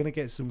probably going to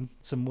get some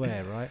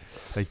wear, right?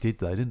 They did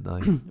though, didn't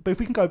they? But if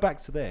we can go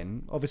back to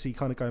then, obviously,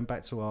 kind of going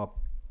back to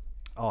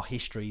our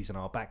histories and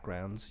our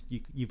backgrounds,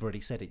 you've already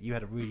said it. You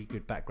had a really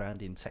good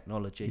background in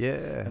technology Yeah.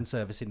 and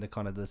service in the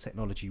kind of the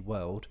technology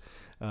world,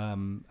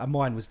 and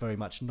mine was very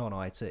much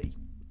non-IT.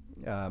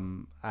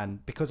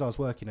 And because I was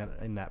working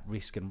in that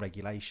risk and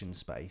regulation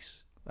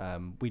space,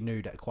 we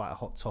knew that quite a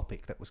hot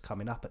topic that was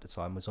coming up at the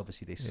time was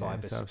obviously this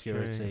cyber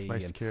security information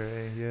and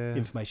security, yeah.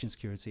 information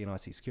security and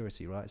IT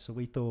security, right? So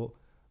we thought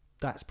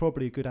that's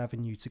probably a good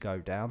avenue to go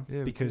down Yeah,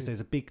 we because did. there's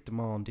a big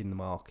demand in the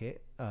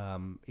market.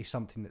 It's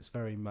something that's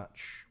very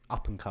much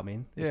up and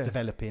coming. It's Yeah.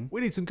 developing.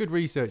 We did some good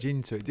research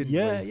into it, didn't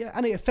we? Yeah,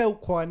 and it felt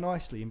quite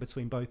nicely in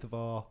between both of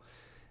our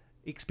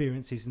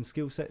experiences and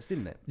skill sets,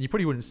 didn't it? You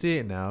probably wouldn't see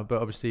it now, but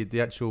obviously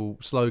the actual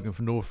slogan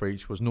for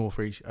Northreach was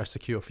Northreach, a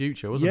secure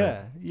future, wasn't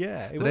it?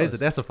 Yeah. It So was.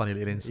 that's a funny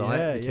little insight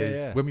Yeah, because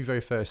yeah. when we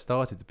very first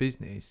started the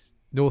business,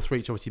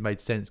 Northreach obviously made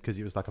sense because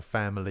it was like a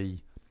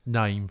family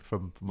name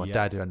from my Yeah.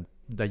 dad and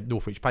the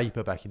Northreach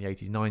paper back in the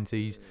 80s,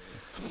 90s,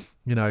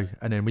 you know,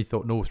 and then we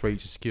thought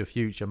Northreach, a secure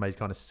future made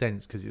kind of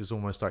sense because it was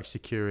almost like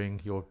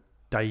securing your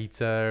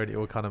data and it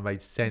all kind of made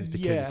sense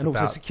because Yeah, it's and also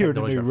about securing a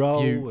technology, new about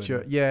role future.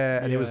 and-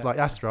 And it was Yeah. like,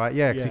 that's right,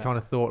 yeah, because we Yeah. kind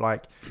of thought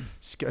like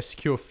a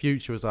secure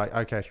future was like,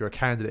 okay, if you're a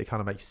candidate, it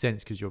kind of makes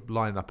sense because you're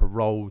lining up a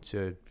role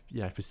to,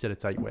 you know,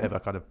 facilitate whatever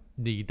kind of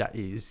need that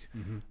is.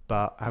 Mm-hmm.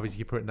 But obviously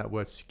you put in that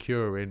word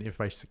secure in,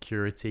 information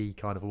security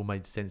kind of all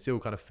made sense. It all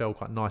kind of fell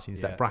quite nicely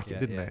into that bracket,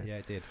 didn't it? Yeah,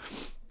 it did.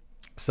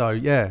 So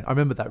yeah, I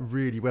remember that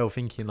really well,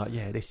 thinking like,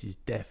 yeah, this is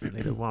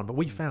definitely the one. But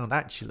we found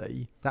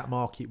actually that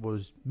market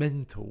was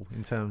mental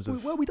in terms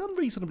of Well, we done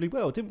reasonably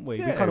well, didn't we?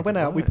 We Yeah, kind of went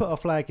out, we right. put our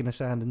flag in the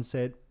sand and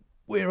said,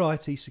 we're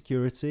IT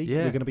security. Yeah.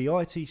 We're going to be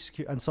IT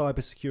and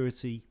cyber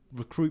security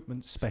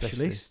recruitment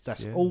specialists.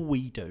 That's yeah. all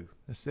we do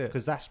that's it.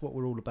 because that's what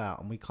we're all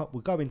about. And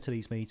we'll go into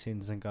these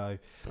meetings and go,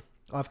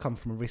 I've come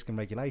from a risk and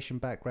regulation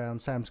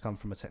background. Sam's come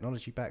from a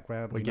technology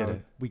background. We get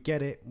it. We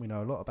get it. We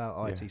know a lot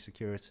about IT Yeah.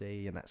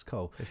 security, and that's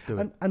cool. Let's do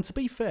it. And to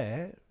be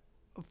fair,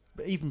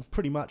 even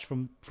pretty much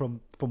from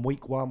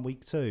week 1,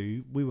 week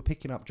 2, we were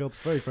picking up jobs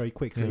very, very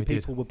quickly. Yeah, we did.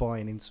 People were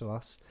buying into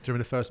us. Do you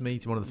remember the first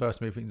meeting? One of the first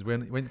meetings we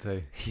went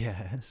to.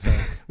 Yeah. So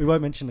we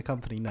won't mention the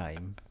company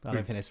name. I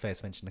don't think it's fair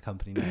to mention the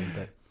company name,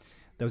 but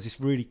there was this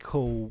really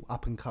cool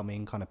up and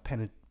coming kind of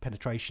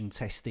penetration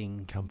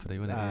testing. Company,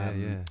 wasn't it?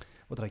 Um, yeah.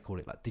 What do they call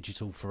it? Like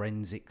digital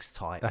forensics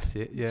type. That's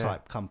it. Yeah.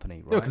 Type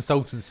company, They were right?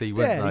 consultancy,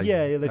 weren't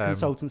Yeah, they? yeah, the Um,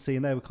 consultancy,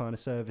 and they were kind of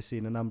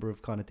servicing a number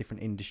of kind of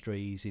different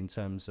industries in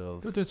terms They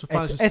of were doing some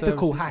financial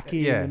ethical services.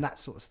 hacking Yeah. and that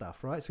sort of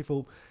stuff, right? So we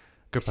thought,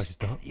 Good place to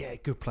start. yeah,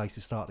 good place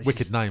to start. This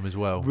Wicked is name as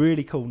well.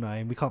 really cool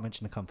name. We can't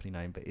mention the company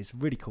name, but it's a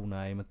really cool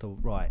name. I thought,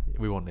 right,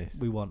 We want this.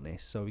 we want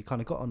this. So we kind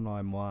of got on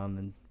line one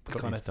and we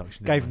Got kind the of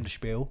introduction, gave didn't them the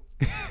spiel.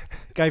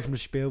 Gave them the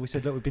spiel. We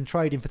said, look, we've been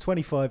trading for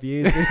 25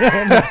 years.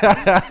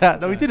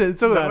 No, we didn't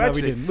at all. No, we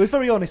actually. didn't. We was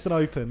very honest and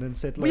open and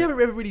said, look, We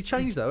haven't ever really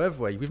changed though, have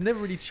we? We've never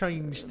really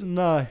changed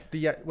no.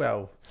 the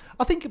well.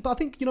 I think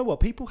you know what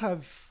people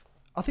have.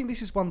 I think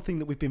this is one thing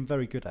that we've been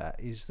very good at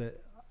is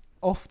that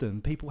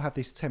often people have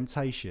this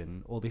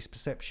temptation or this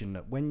perception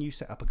that when you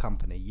set up a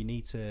company, you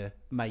need to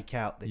make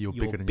out that You're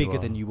you're bigger bigger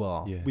than than you you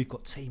are. Yeah. We've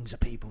got teams of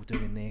people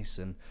doing this,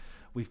 and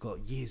we've got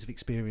years of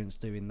experience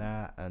doing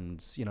that,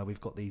 and you know,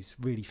 we've got these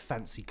really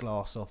fancy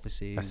glass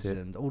offices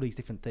and all these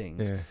different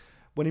things. Yeah.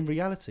 When in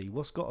reality,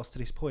 what's got us to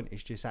this point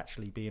is just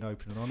actually being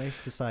open and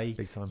honest to say,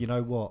 Big time. you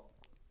know what,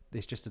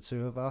 there's just the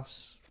two of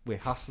us. We're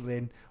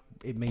hustling.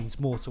 It means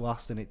more to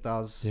us than it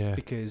does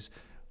because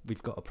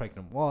we've got a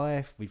pregnant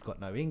wife. We've got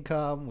no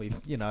income. We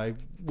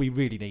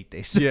really need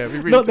this. Yeah, we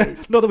really not do.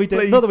 Not that we did.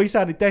 Please. Not that we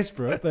sounded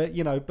desperate, but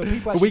you know, but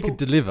people. But we could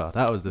deliver.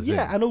 That was the thing.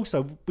 Yeah, and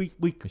also we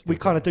still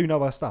kind of do. do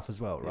know our stuff as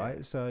well,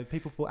 right? So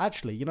people thought,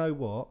 actually, you know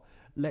what?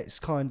 Let's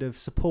kind of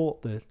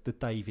support the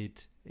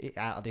David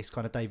out of this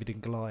kind of David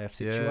and Goliath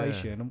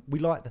situation. And we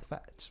like the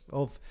fact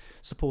of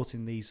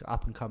supporting these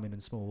up and coming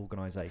and small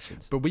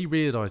organisations. But we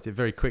realised it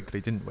very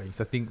quickly, didn't we?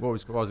 So I think what I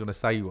was going to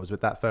say was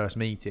with that first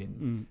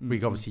meeting,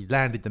 we obviously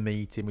landed the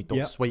meeting. We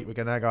thought, sweet, we're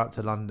going to go out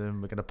to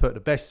London. We're going to put the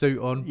best suit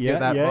on, get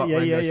that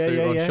suit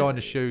on, shine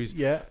the shoes,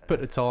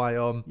 put the tie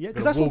on. Yeah,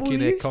 because that's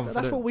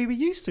what we were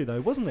used to,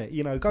 though, wasn't it?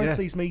 You know, going to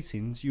these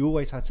meetings, you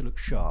always had to look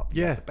sharp.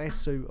 You had the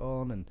best suit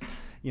on and,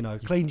 you know,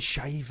 clean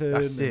shaven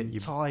and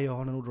tie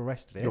on and all the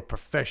rest of it. You're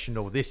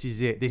professional. This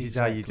is it. This is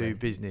how you do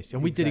business.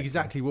 And we did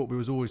exactly what we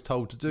was always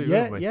told to do,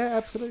 weren't we? Yeah,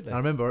 absolutely. And I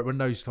remember when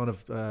those kind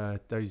of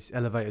those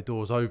elevator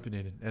doors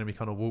opening and we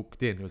kind of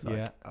walked in, it was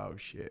like, oh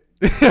shit.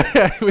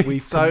 we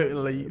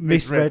totally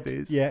misread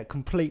this. Yeah,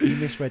 completely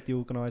misread the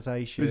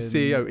organisation. The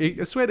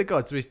CEO, I swear to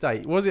God, to this day,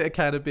 was it a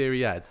can of beer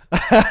he had?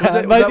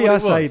 Maybe I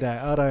say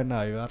that. I don't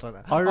know.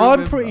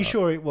 I'm pretty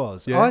sure it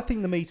was. Yeah. I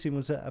think the meeting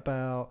was at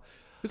about...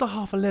 It was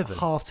like 11:30.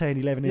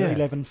 10:30, 11,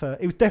 11 for...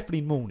 It was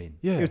definitely morning.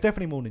 Yeah. It was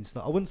definitely morning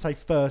start. I wouldn't say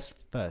first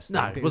no,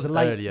 thing, it was a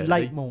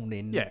late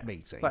morning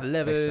meeting. Like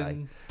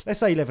 11. Let's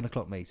say 11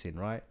 o'clock meeting,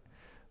 right?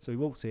 So we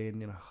walked in,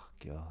 you know, oh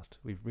God,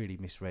 we've really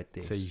misread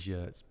this.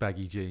 T-shirts,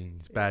 baggy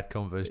jeans, bad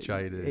Converse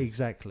traders.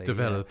 Exactly.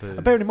 Developers. Yeah.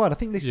 And bearing in mind, I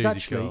think this is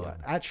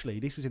actually,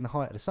 this was in the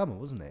height of the summer,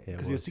 wasn't it?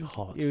 Because it was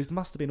hot. It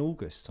must have been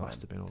August time. Must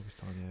have been August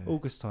time, yeah.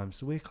 August time.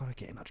 So we're kind of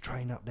getting a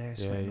train up there.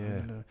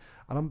 And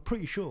I'm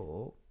pretty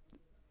sure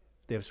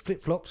there was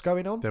flip-flops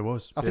going on. There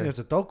was. I think there was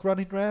a dog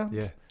running around.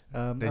 Yeah.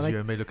 There's you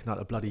and me looking at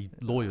the bloody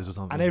lawyers or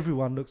something. And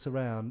everyone looks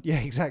around. Yeah,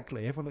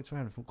 exactly. Everyone looks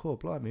around and thought, "Cool,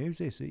 blimey, who's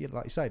this?" You know,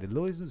 like you say, the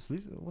lawyers.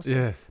 What's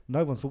it?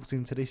 No one's walked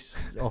into this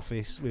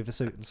office with a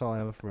suit and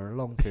tie for a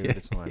long period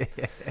of time.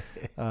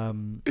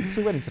 So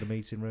we went into the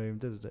meeting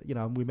room. You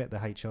know, and we met the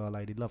HR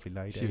lady, lovely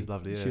lady. She was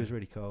lovely. Yeah. She was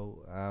really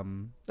cool.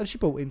 And she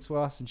bought into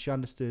us, and she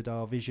understood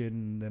our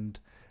vision and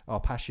our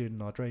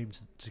passion, our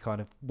dreams to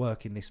kind of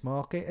work in this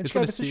market. And she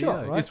gave us a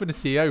shot, right? It's when the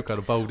CEO kind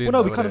of bowled in.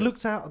 Well, no, we kind of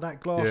looked out of that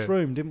glass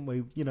room, didn't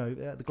we? You know,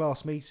 at the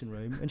glass meeting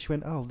room, and she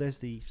went, "Oh, there's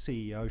the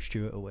CEO,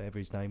 Stuart, or whatever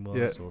his name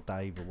was, or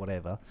Dave, or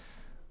whatever."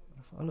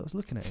 I was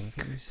looking at him.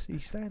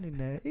 He's standing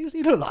there.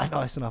 He looked like a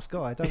nice enough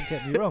guy. Don't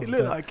get me wrong. He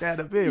looked like a can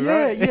of beer,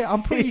 right? Yeah.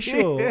 I'm pretty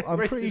sure. I'm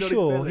pretty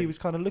sure he was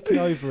kind of looking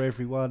over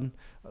everyone.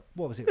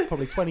 What was it?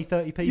 Probably 20,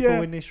 30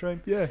 people in this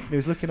room. Yeah. And he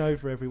was looking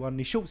over everyone. In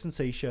his shorts and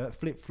t-shirt,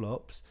 flip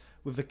flops.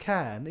 With the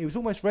can, he was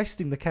almost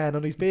resting the can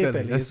on his beer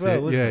belly as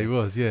well, wasn't he? Yeah, he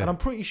was, yeah. And I'm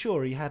pretty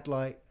sure he had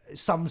like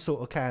some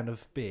sort of can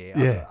of beer.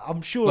 Yeah.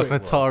 I'm sure like an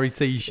Atari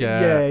t-shirt,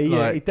 yeah,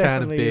 like he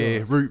can of beer,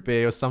 was. root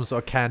beer, or some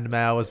sort of canned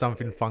mail or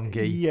something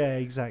funky. Yeah,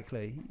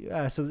 exactly.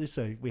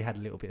 So we had a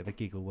little bit of a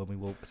giggle when we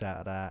walked out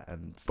of that.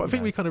 But I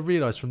think we kind of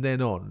realised from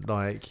then on,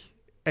 like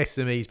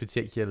SMEs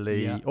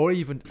particularly, or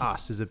even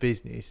us as a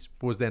business,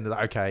 was then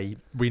like, okay,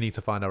 we need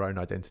to find our own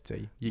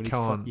identity. You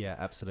can't,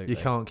 absolutely.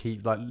 You can't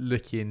keep like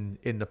looking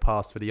in the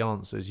past for the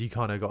answers. You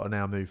kind of got to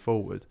now move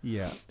forward.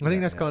 Yeah, I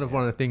think that's kind of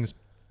one of the things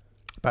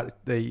about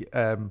the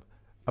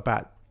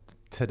about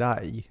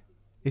today.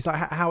 It's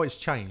like how it's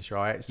changed,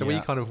 right? So we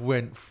kind of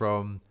went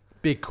from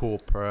big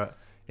corporate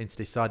into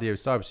this idea of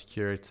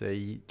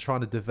cybersecurity,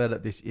 trying to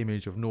develop this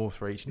image of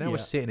Northreach. Now we're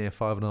sitting here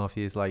 5.5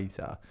 years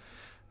later,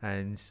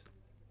 and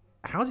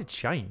how's it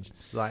changed?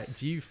 Like,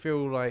 do you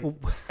feel like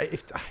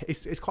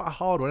it's quite a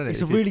hard one, isn't it?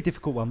 It's a really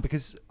difficult one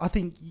because I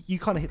think you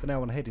kind of hit the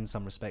nail on the head in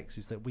some respects.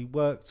 Is that we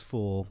worked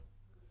for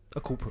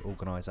a corporate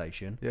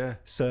organisation,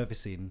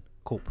 servicing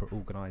corporate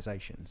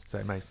organisations, so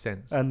it made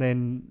sense. And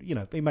then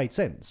it made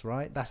sense,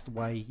 right? That's the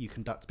way you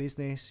conduct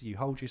business. You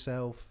hold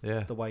yourself,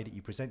 the way that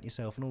you present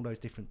yourself, and all those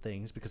different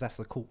things, because that's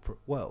the corporate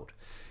world.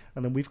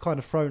 And then we've kind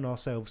of thrown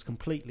ourselves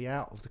completely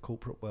out of the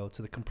corporate world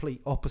to the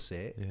complete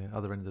opposite. Yeah,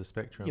 other end of the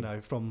spectrum.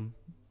 From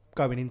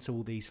going into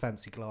all these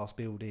fancy glass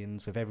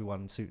buildings with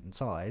everyone in suit and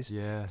ties,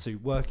 to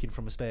working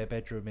from a spare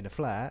bedroom in a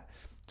flat,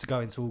 to go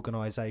into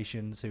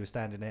organisations who are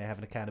standing there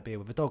having a can of beer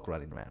with a dog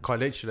running around. Quite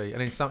literally.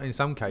 And in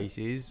some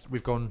cases,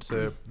 we've gone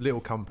to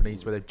little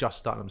companies where they've just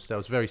started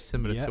themselves, very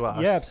similar to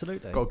us. Yeah,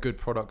 absolutely. Got a good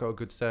product, got a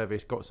good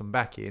service, got some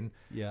backing.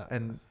 Yeah.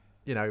 And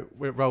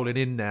we're rolling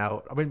in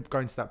now. I mean,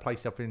 going to that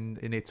place up in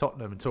near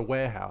Tottenham, into a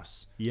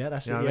warehouse. Yeah,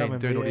 that's it. I mean?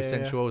 Doing all the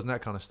essential oils and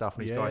that kind of stuff.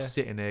 And these guys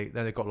sitting there.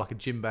 Then they've got like a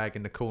gym bag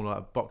in the corner, like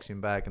a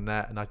boxing bag and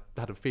that. And I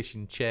had a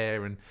fishing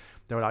chair, and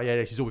they were like, "Yeah,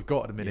 this is all we've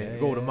got at the minute.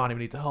 We've got all the money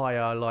we need to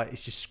hire. Like,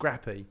 it's just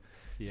scrappy."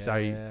 Yeah,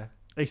 so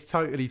it's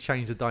totally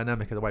changed the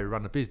dynamic of the way we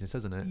run the business,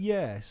 hasn't it?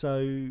 Yeah.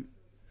 So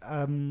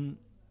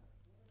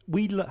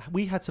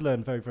we had to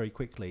learn very, very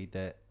quickly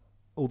that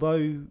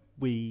although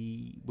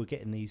we were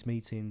getting these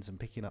meetings and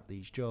picking up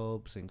these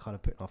jobs and kind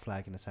of putting our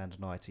flag in the sand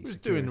in IT We were security,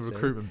 doing the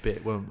recruitment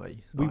bit, weren't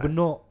we? we Like, were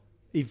not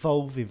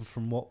evolving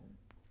from what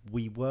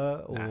we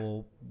were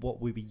or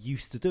what we were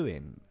used to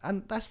doing.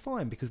 And that's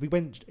fine, because we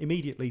went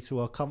immediately to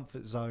our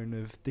comfort zone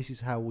of this is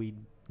how we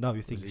know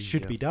things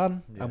should easier. be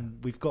done, Yeah.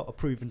 and we've got a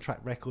proven track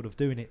record of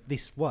doing it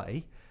this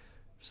way,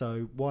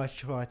 so why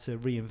try to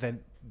reinvent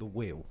the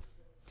wheel?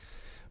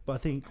 But I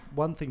think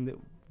one thing that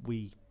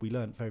we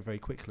learned very, very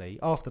quickly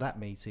after that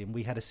meeting,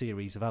 we had a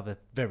series of other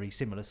very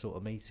similar sort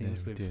of meetings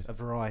Yeah, we with did. a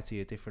variety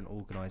of different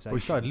organisations.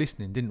 We started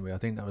listening, didn't we? I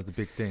think that was the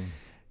big thing.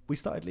 We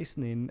started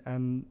listening,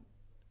 and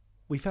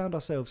we found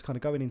ourselves kind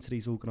of going into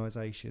these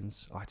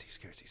organisations, IT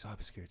security,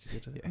 cyber security,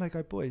 Yeah. and they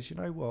go, boys, you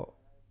know what?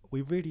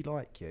 We really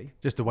like you.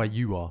 Just the way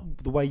you are.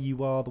 The way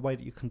you are, the way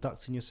that you're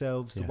conducting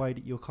yourselves, the Yeah. way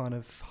that you're kind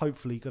of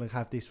hopefully going to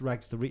have this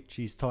rags to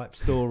riches type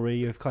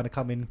story of kind of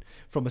coming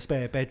from a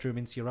spare bedroom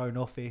into your own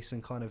office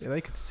and kind of... Yeah,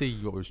 they could see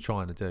what we was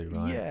trying to do,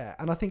 right? Yeah,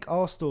 and I think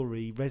our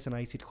story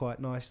resonated quite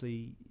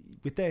nicely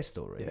with their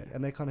story. Yeah.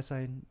 And they're kind of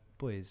saying,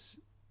 boys,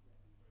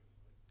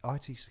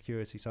 IT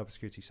security,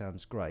 cybersecurity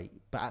sounds great,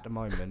 but at the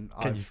moment...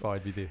 Can you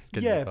find me this?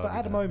 Can you Yeah, find but me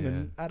at the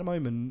that?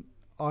 moment,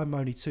 I'm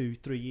only 2-3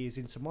 years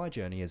into my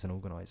journey as an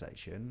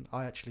organisation.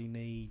 I actually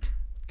need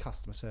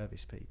customer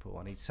service people.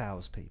 I need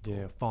sales people.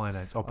 Yeah,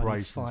 finance,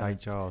 operations,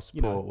 finance. HR, support,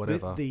 You know,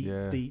 whatever.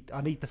 Yeah.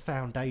 I need the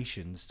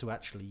foundations to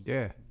actually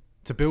Yeah.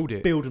 To build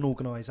it. build an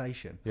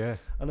organisation. Yeah.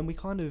 And then we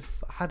kind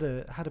of had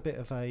a bit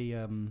of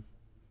a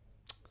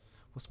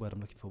what's the word I'm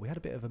looking for? We had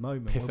a bit of a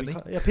moment. Epiphany?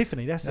 Where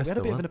epiphany. That's it. That's We had a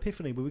the bit of one. an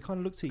epiphany where we kind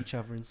of looked at each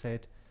other and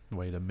said,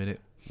 Wait a minute.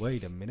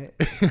 "Wait a minute,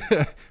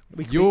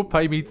 You'll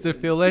pay me to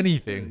feel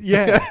anything.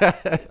 yeah,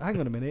 hang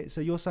on a minute. So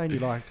you're saying you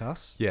like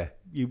us? Yeah.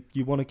 You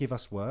want to give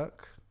us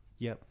work?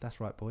 Yep, that's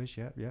right, boys.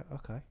 Yeah,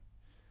 okay.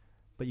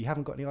 But you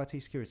haven't got any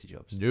IT security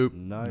jobs? Nope.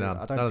 No, None.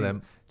 I don't None of think.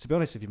 them. To be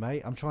honest with you,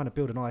 mate, I'm trying to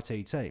build an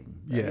IT team.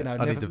 Yeah,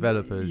 I need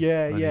developers.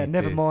 Yeah, I yeah. need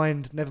Never this.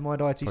 mind IT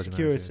Project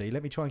security. managers.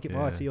 Let me try and get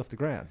my Yeah. IT off the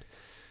ground.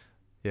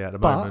 Yeah, at the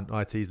But- moment,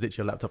 IT is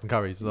literally a laptop and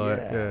curries. Like,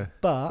 yeah.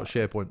 But Got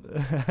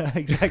SharePoint.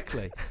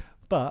 exactly.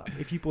 But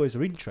if you boys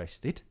are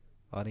interested,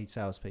 I need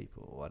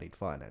salespeople, I need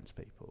finance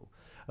people.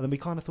 And then we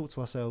kind of thought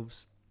to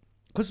ourselves,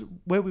 because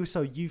where we were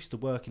so used to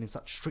working in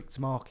such strict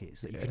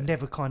markets that you could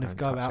never kind of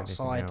Don't go touch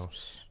anything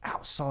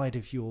outside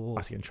of your...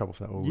 I get in trouble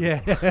for that all.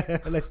 Yeah,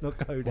 let's not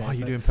go there. Why are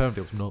you but- doing perm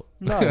deals? Not.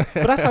 No,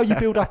 but that's how you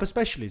build up a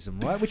specialism,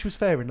 right? Which was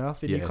fair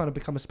enough, and you Yeah. kind of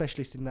become a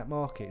specialist in that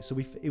market. So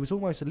it was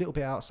almost a little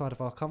bit outside of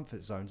our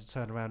comfort zone to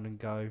turn around and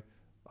go,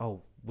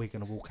 oh, we're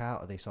going to walk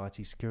out of this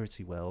IT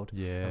security world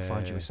and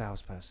find you a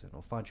salesperson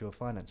or find you a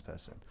finance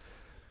person.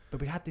 But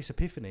we had this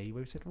epiphany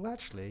where we said, well,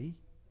 actually,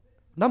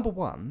 number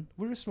one,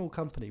 we're a small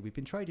company. We've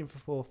been trading for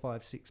 4,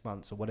 5, 6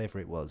 months or whatever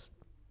it was.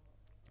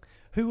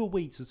 Who are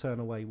we to turn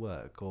away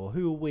work, or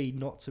who are we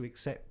not to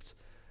accept,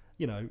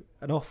 you know,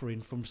 an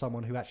offering from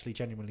someone who actually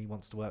genuinely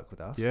wants to work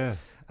with us? Yeah.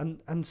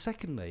 And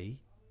secondly,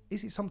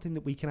 is it something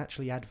that we can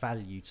actually add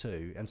value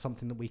to and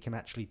something that we can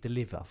actually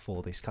deliver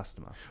for this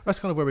customer? That's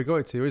kind of where we got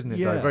it to, isn't it?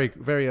 Yeah. Like very,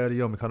 very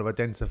early on, we kind of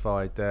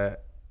identified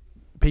that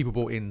people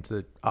bought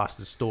into us,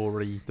 the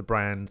story, the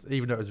brand,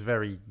 even though it was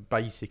very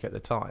basic at the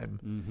time.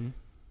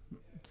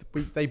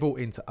 Mm-hmm. They bought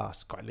into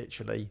us, quite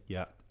literally,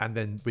 Yeah. and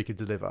then we could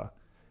deliver.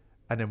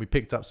 And then we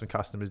picked up some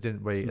customers,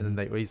 didn't we? And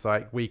then he's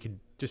like, we could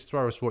just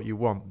throw us what you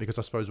want, because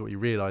I suppose what you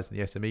realise in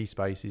the SME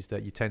space is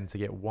that you tend to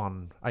get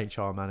one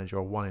HR manager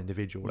or one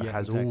individual that Yeah,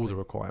 has all exactly. the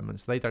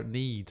requirements. They don't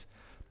need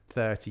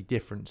 30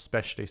 different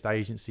specialist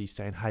agencies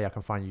saying, hey, I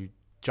can find you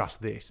just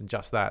this and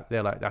just that.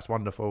 They're like, that's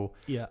wonderful.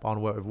 Yeah. I want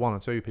to work with 1 or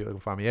 2 people that can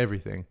find me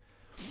everything.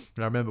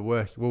 And I remember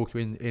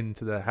walking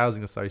into the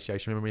housing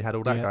association. Remember we had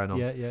all that going on.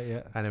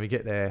 Yeah. And then we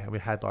get there and we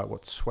had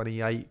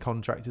 28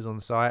 contractors on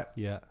site.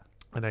 Yeah.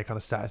 And they kind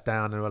of sat us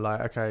down and were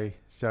like, okay,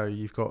 so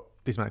you've got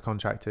this amount of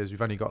contractors.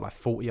 We've only got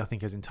 40, I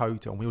think, as in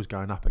total. And we was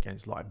going up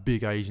against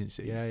big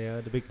agencies.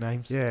 Yeah. The big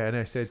names. Yeah, and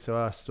they said to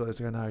us, so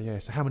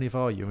how many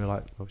are you? And we're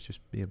like, well, it's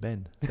just me and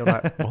Ben. So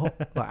like,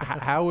 what?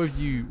 How have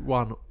you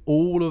won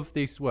all of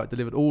this work,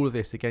 delivered all of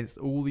this against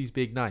all these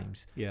big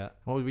names? Yeah.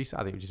 What would we say?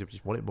 I think we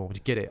just want it more. We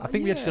just get it. I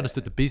think we Yeah. actually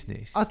understood the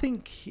business. I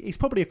think it's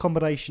probably a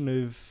combination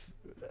of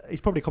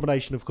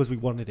because we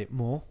wanted it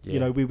more. Yeah. You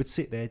know, we would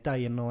sit there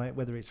day and night,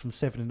 whether it's from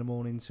 7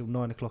 a.m. till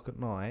 9 o'clock at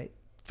night,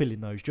 filling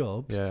those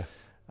jobs. Yeah.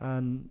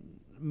 And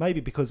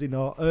maybe because in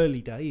our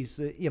early days,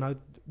 you know,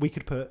 we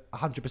could put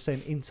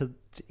 100%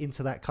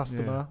 into that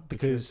customer Yeah,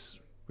 because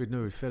we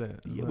knew we'd fill it.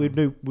 as we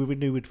well.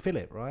 knew we'd fill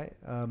it, right?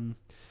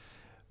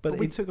 But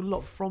we took a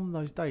lot from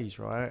those days,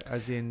 right?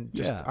 As in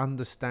just Yeah.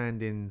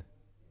 understanding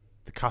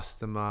the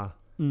customer,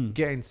 Mm.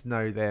 getting to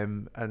know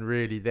them, and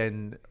really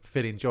then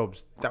filling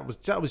jobs. That was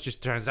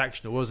just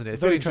transactional, wasn't it?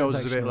 Very Filling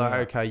jobs was a bit transactional,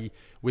 like, yeah. okay,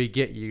 we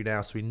get you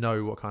now, so we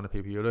know what kind of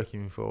people you're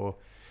looking for.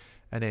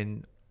 And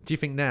then, do you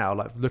think now,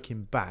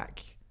 looking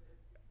back,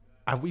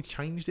 have we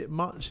changed it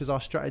much? Has our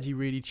strategy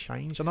really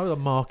changed? I know the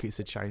markets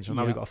have changed. I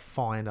know Yeah. we've got a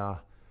finer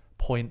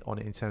point on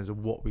it in terms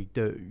of what we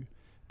do.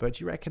 But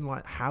do you reckon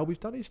how we've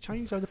done it's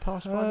changed over the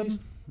past 5 years?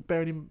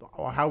 Bearing in,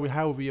 or how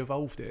have we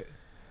evolved it?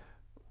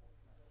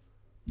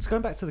 So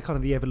going back to the kind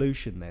of the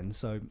evolution then,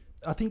 so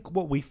I think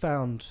what we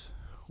found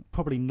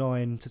probably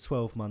 9 to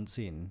 12 months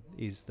in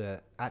is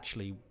that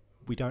actually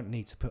we don't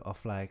need to put our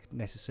flag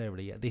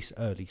necessarily at this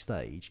early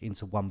stage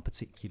into one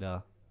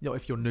particular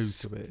if you're new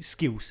to it.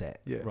 skill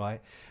set,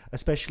 right?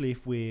 Especially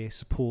if we're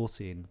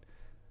supporting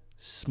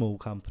small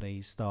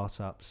companies,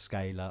 startups,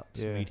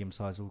 scale-ups,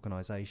 medium-sized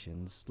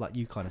organisations. Like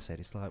you kind of said,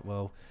 it's like,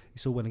 well,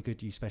 it's all well and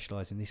good you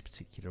specialise in this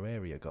particular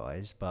area,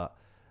 guys, but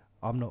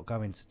I'm not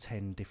going to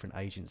 10 different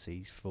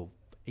agencies for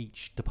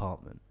each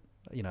department.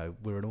 You know,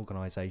 we're an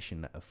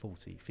organisation of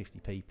 40, 50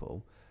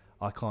 people.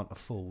 I can't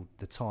afford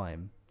the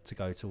time to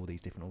go to all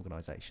these different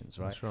organisations,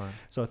 right? That's right.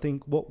 So I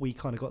think what we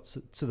kind of got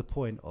to the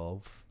point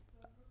of,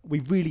 we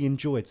really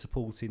enjoyed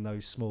supporting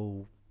those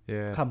small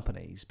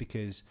companies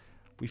because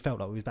we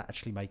felt like we were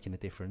actually making a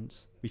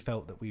difference. We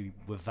felt that we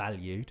were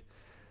valued.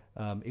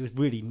 It was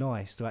really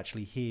nice to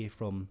actually hear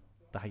from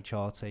the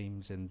HR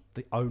teams and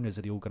the owners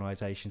of the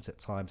organisations at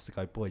times to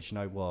go, boys, you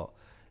know what?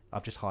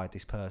 I've just hired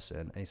this person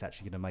and it's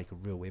actually going to make a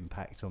real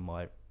impact on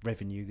my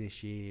revenue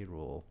this year.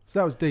 Or so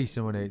that was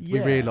decent, wasn't it? Yeah.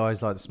 We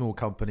realised like the small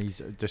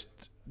companies are just,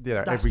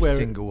 every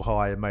single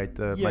hire made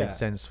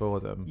sense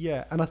for them.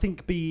 Yeah, and I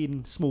think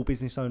being small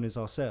business owners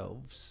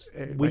ourselves,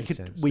 we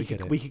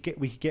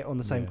could get on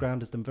the same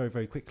ground as them very,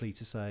 very quickly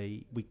to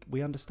say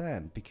we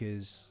understand,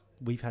 because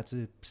we've had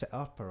to set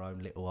up our own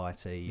little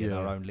IT and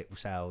our own little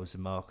sales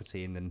and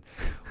marketing, and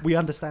we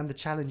understand the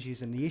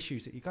challenges and the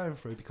issues that you're going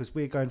through because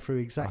we're going through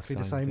exactly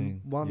the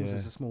same ones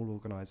as a small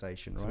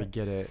organisation, right? So we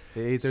get it.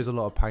 There's a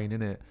lot of pain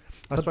in it.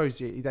 I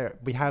suppose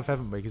we have,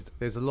 haven't we? Because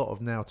there's a lot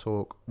of now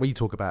talk. We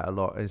talk about it a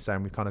lot, is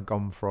saying we've kind of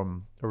gone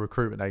from a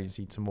recruitment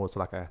agency to more to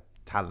like a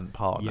talent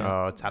partner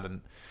or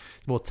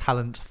more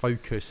talent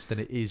focused than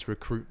it is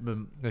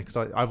recruitment. Because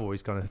I've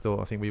always kind of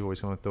thought, I think we've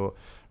always kind of thought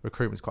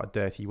recruitment's quite a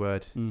dirty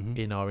word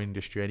in our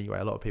industry anyway.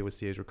 A lot of people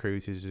see us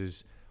recruiters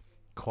as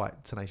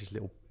quite tenacious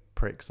little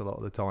pricks a lot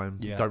of the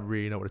time. Don't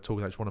really know what they're talking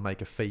about, just want to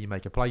make a fee,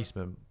 make a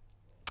placement.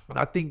 And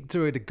I think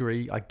to a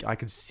degree, I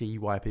can see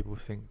why people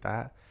think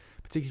that,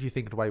 particularly if you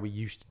think of the way we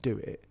used to do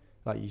it.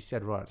 Like you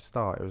said right at the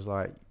start, it was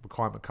like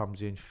requirement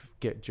comes in,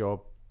 get a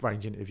job,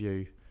 range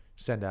interview,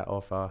 send out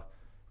offer,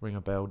 ring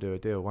a bell, do a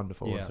deal,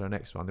 wonderful, on to the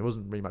next one. There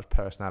wasn't really much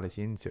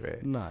personality into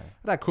it. No. At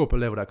that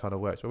corporate level, that kind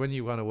of works. But when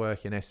you want to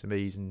work in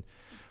SMEs, and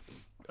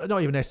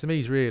not even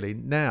SMEs really,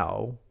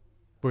 now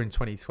we're in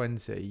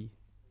 2020,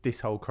 this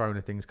whole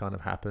Corona thing's kind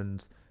of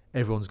happened.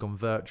 Everyone's gone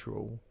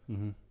virtual.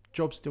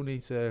 Jobs still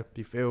need to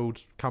be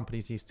filled.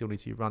 Companies still need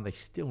to be run. They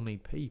still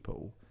need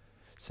people.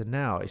 So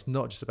now it's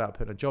not just about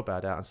putting a job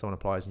ad out and someone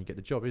applies and you get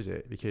the job, is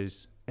it?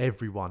 Because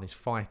everyone is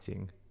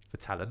fighting for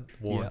talent.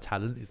 War on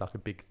talent is like a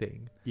big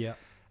thing. Yeah.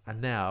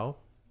 And now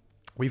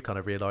we've kind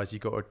of realised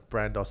you've got to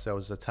brand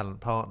ourselves as a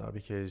talent partner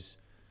because,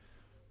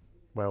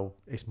 well,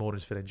 it's more than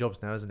just filling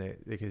jobs now, isn't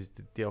it? Because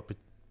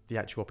the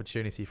actual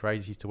opportunity for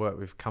agencies to work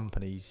with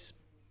companies.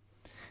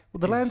 Well,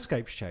 the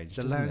landscape's changed.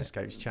 The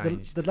landscape's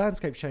changed. The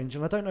landscape's changed,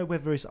 and I don't know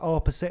whether it's our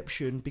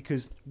perception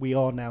because we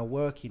are now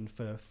working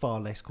for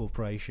far less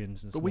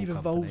corporations and small companies.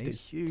 But we've evolved it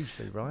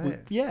hugely, right?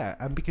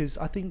 And because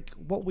I think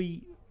what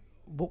we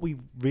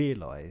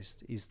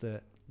realised is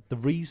that the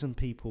reason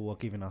people are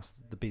giving us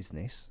the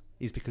business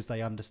is because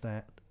they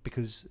understand,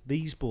 because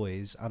these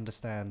boys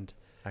understand.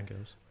 And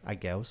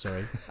girls,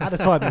 sorry. At the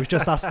time, it was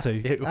just us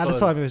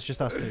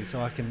two. So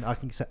I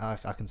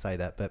can say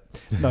that. But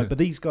no, but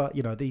these guys,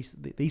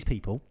 these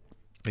people,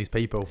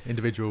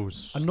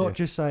 individuals, are not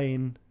just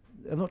saying,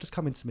 are not just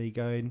coming to me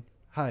going,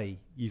 "Hey,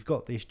 you've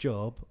got this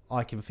job.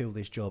 I can fill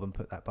this job and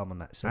put that bum on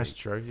that seat." That's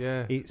true.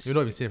 Yeah, you're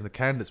not even seeing it from the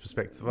candidate's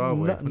perspective, are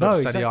we? No, we're not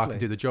exactly. saying, I can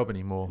do the job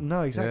anymore.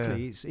 No,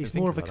 exactly. Yeah. It's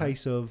more of a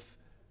case of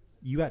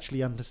you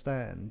actually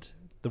understand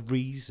the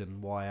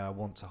reason why I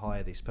want to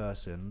hire this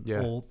person,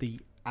 or the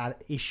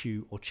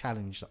issue or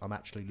challenge that I'm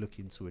actually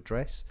looking to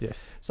address.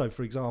 Yes. So,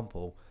 for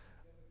example,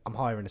 I'm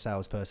hiring a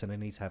salesperson. I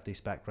need to have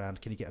this background.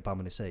 Can you get a bum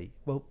in a seat?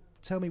 Well,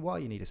 tell me why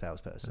you need a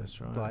salesperson.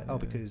 That's right. Like,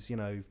 because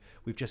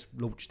we've just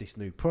launched this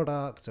new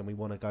product and we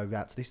want to go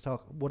out to this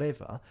target,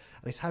 whatever. And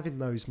it's having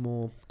those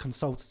more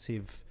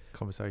consultative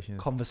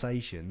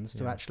conversations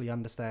to actually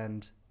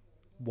understand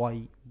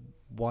why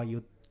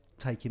you're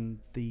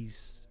taking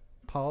these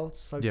paths,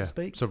 so to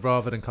speak. So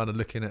rather than kind of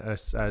looking at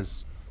us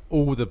as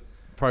all the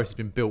process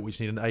been built, we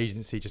just need an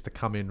agency just to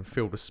come in and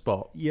fill the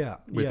spot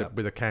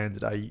with a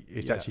candidate,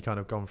 it's actually kind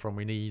of gone from,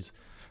 we need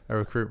a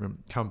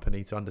recruitment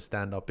company to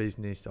understand our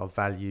business, our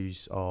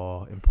values,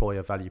 our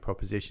employer value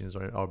propositions,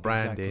 or our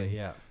branding,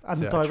 and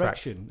the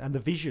direction and the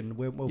vision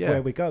where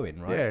we're going,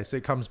 right? So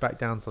it comes back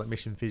down to like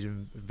mission,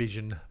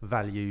 vision,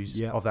 values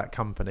of that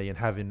company, and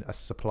having a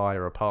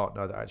supplier, a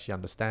partner that actually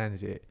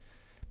understands it.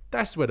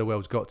 That's where the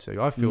world's got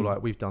to. I feel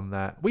like we've done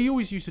that. We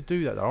always used to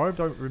do that, though. I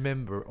don't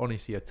remember,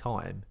 honestly, a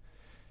time,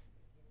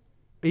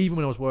 even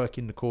when I was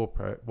working in the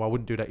corporate, I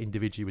wouldn't do that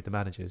individually with the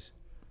managers.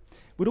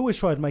 We'd always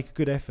try and make a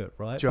good effort,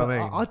 right? Do you know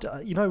what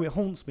I mean? It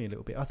haunts me a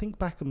little bit. I think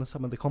back on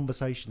some of the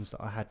conversations that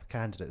I had with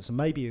candidates, and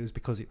maybe it was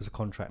because it was a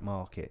contract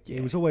market. Yeah.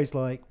 It was always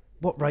like,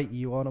 what rate are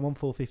you on? I'm on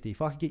 450.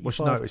 If I could get you What's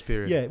your notice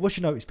period? Yeah, what's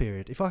your notice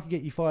period? If I could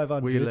get you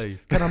 500, Will you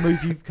leave? can I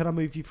move you? Can I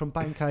move you from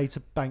bank A to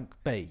bank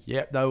B?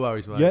 Yep, no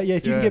worries, mate. Yeah.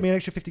 If you can get me an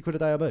extra 50 quid a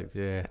day, I'll move.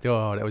 Yeah.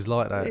 Oh, that was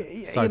like that.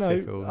 So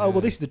fickle. Oh,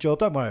 well, this is the job.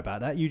 Don't worry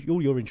about that.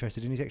 All you're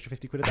interested in is extra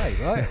 50 quid a day,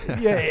 right?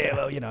 yeah.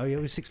 Well, it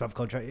was a 6-month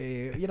contract.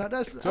 Yeah,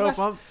 that's 12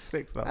 months,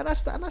 6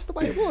 months. and that's the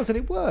way it was, and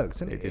it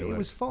worked, and it work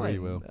was fine.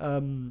 really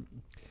well.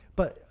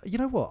 But you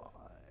know what?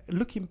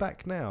 Looking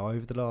back now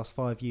over the last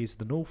 5 years of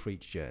the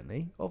Northreach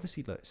journey,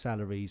 obviously, look,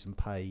 salaries and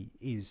pay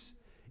is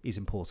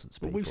important to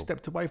But people. we've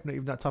stepped away from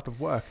even that type of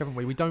work, haven't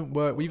we? We don't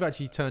work. We've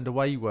actually turned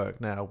away work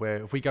now.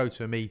 Where if we go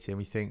to a meeting,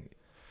 we think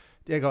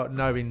they've got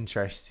no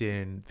interest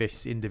in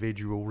this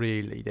individual.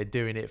 Really, they're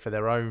doing it for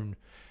their own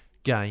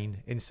gain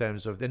in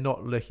terms of they're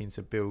not looking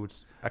to build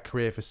a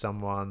career for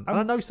someone. And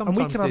I know sometimes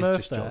we can there's unearth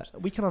just that.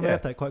 jobs. We can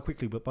unearth that quite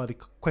quickly, but by the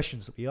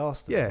questions that we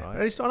ask them. Yeah,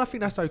 right? and I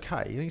think that's okay.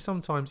 I think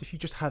sometimes if you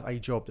just have a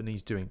job that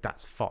needs doing,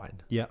 that's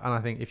fine. Yeah. And I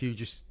think if you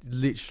just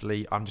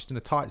literally, I'm just in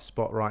a tight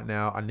spot right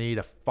now. I need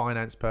a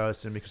finance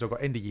person because I've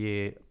got end of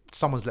year.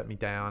 Someone's let me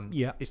down.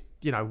 Yeah. It's,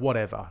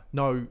 whatever.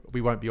 No,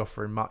 we won't be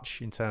offering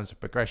much in terms of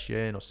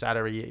progression or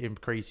salary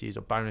increases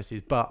or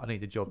bonuses, but I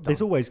need the job done.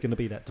 There's always going to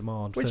be that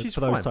demand for is those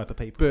fine. type of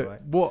people, But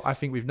right? what I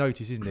think we've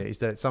noticed, isn't it, is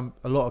that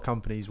a lot of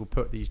companies will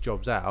put these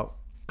jobs out,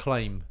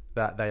 claim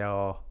that they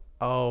are,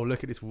 oh,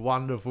 look at this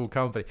wonderful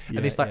company.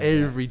 And it's like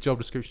every job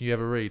description you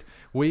ever read.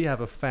 We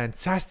have a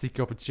fantastic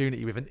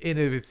opportunity with an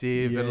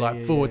innovative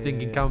and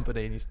forward-thinking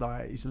company. And it's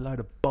like, it's a load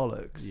of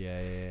bollocks.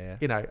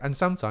 Yeah. And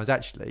sometimes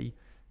actually,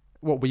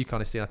 what we kind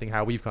of see, I think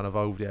how we've kind of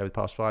evolved it over the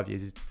past 5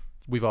 years is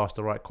we've asked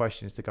the right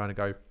questions to kind of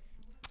go,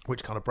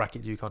 which kind of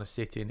bracket do you kind of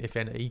sit in, if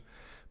any?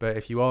 But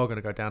if you are going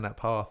to go down that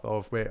path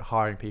of we're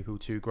hiring people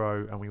to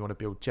grow and we want to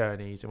build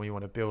journeys and we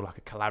want to build like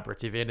a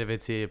collaborative,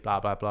 innovative, blah,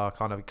 blah, blah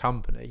kind of a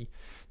company,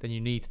 then you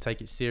need to take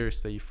it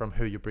seriously from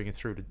who you're bringing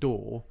through the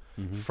door,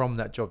 from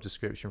that job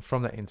description,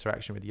 from that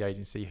interaction with the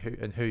agency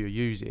who you're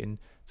using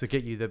to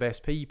get you the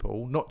best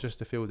people, not just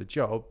to fill the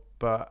job,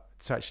 but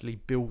to actually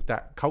build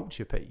that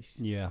culture piece.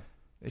 Yeah.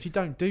 If you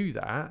don't do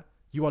that,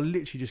 you are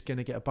literally just going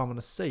to get a bum on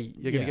a seat.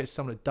 You're going to get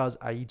someone that does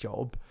a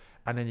job,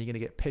 and then you're going to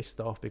get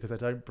pissed off because they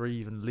don't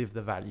breathe and live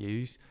the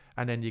values.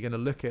 And then you're going to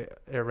look at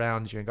it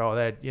around you and go,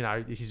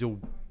 oh, this is all,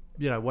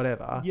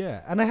 whatever.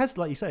 Yeah, and there has,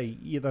 like you say,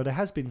 there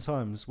has been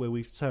times where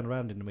we've turned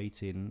around in a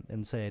meeting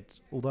and said,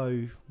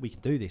 although we can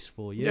do this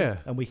for you,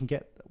 and we can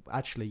get,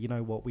 actually, you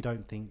know what, we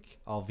don't think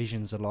our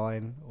visions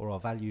align or our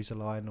values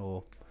align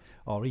or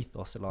our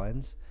ethos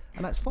aligns,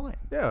 and that's fine.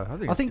 Yeah,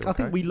 I think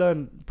we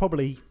learned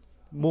probably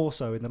more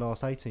so in the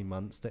last 18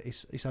 months that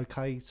it's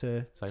okay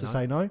to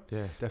say no.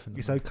 Yeah, definitely.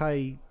 It's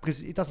okay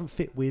because it doesn't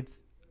fit with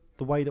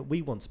the way that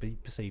we want to be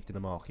perceived in the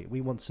market. We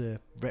want to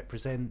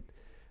represent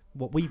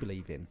what we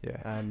believe in.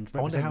 Yeah. And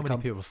I wonder how many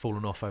people have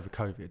fallen off over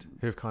COVID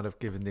who have kind of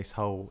given this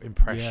whole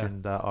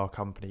impression that our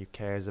company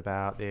cares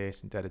about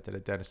this and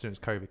da-da-da-da-da. As soon as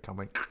COVID come,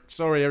 went,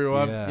 sorry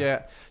everyone.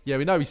 Yeah,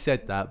 we know we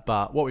said that,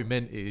 but what we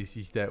meant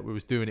is that we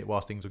was doing it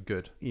whilst things were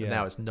good. Yeah. And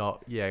now it's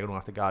not. Yeah, you're going to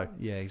have to go.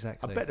 Yeah,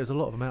 exactly. I bet there's a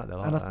lot of them out there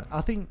like that.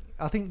 I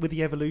think with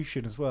the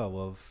evolution as well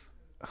of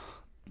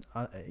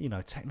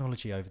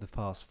technology over the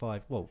past for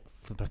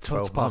the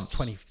 12 past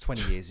months.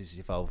 20 years has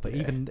evolved, but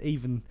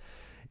even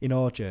in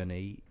our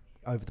journey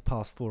over the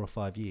past 4 or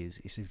 5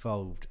 years, it's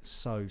evolved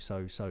so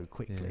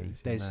quickly.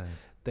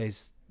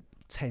 There's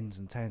tens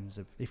and tens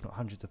of, if not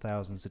hundreds of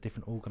thousands of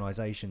different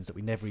organisations that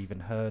we never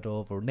even heard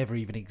of or never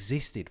even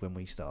existed when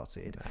we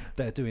started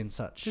that are doing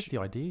such. Just the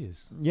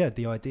ideas. Yeah,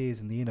 the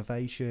ideas and the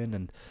innovation,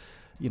 and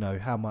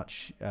how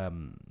much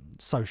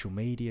social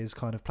media has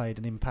kind of played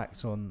an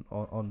impact on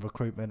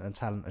recruitment and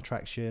talent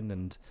attraction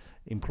and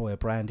employer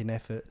branding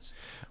efforts.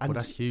 And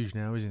that's huge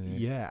now, isn't it?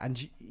 Yeah,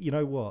 and you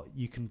know what?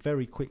 You can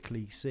very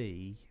quickly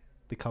see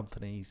the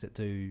companies that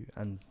do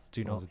and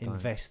do not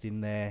invest in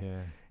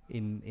their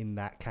in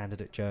that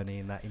candidate journey,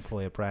 in that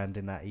employer brand,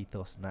 in that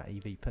ethos and that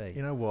EVP.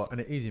 You know what?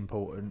 And it is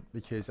important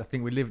because I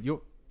think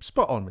you're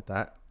spot on with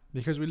that,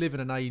 because we live in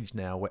an age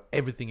now where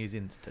everything is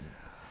instant.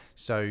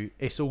 So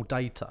it's all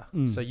data.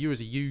 So you as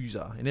a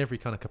user, in every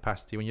kind of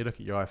capacity, when you look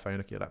at your iPhone,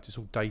 look at your laptop, it's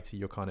all data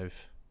you're kind of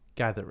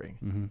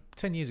gathering.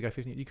 10 years ago,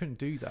 15 you couldn't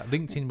do that.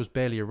 LinkedIn was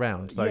barely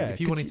around. So if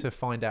you wanted to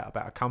find out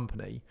about a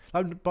company,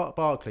 like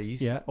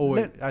Barclays,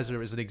 as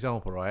an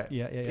example, right?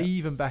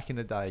 Even back in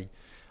the day,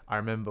 I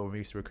remember when we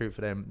used to recruit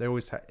for them, they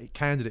always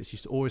candidates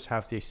used to always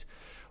have this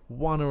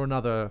one or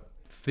another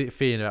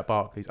feeling about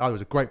Barclays. Either it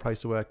was a great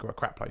place to work or a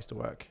crap place to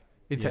work,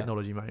 in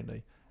technology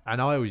mainly.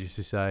 And I always used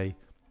to say,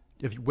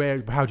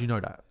 how do you know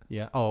that?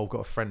 Yeah. Oh, I've got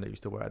a friend that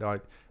used to work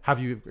there. Have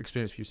you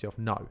experienced for yourself?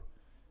 No.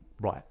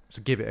 Right.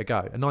 So give it a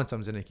go. And 9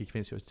 times in a you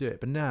convince yourself to do it.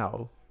 But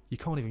now you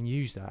can't even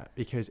use that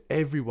because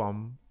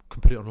everyone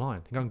can put it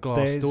online. You go on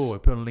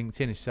Glassdoor, put it on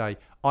LinkedIn and say,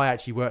 I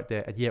actually worked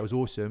there and it was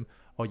awesome.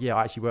 Or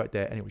I actually worked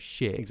there and it was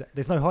shit. Exactly.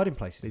 There's no hiding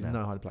places. There's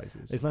no hiding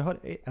places. There's no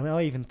hiding. And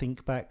I even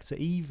think back to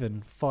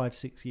even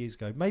 5-6 years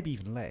ago, maybe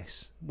even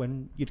less,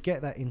 when you'd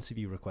get that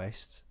interview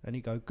request and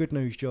you go, good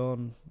news,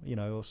 John,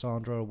 or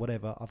Sandra or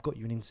whatever, I've got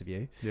you an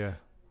interview. Yeah.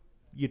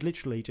 You'd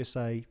literally just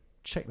say,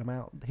 check them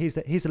out. Here's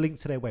a link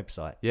to their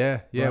website.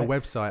 Yeah, Right.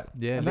 website.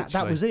 Yeah, And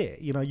that was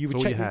it. You know, you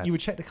That's all you had. would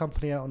check the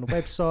company out on the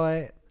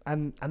website,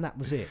 and that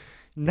was it.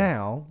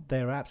 Now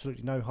there are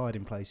absolutely no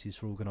hiding places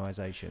for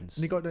organisations.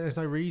 And there's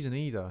no reason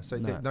either. So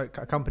No.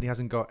 a company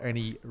hasn't got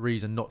any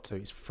reason not to.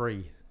 It's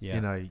free. Yeah.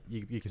 You know,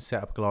 you can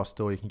set up a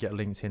Glassdoor, you can get a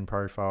LinkedIn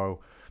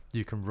profile,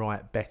 you can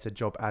write better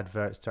job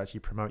adverts to actually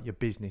promote your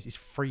business. It's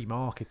free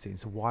marketing,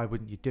 so why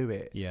wouldn't you do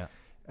it? Yeah.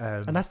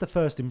 And And that's the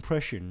first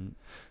impression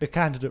the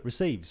candidate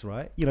receives,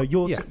 right? You know,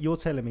 you're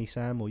telling me,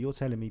 Sam, or you're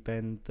telling me,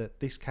 Ben, that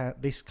this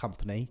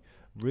company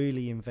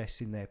really invests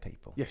in their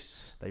people.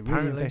 yes, They really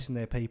apparently. invest in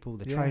their people,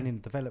 the Yeah. training,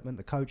 the development,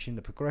 the coaching,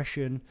 the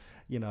progression.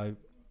 You know,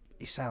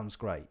 it sounds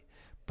great.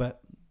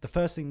 But the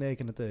first thing they're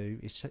going to do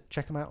is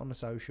check them out on the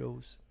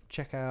socials,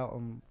 check out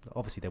on,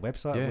 obviously, their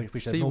website,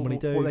 which they See normally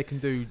what, do. what they can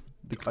do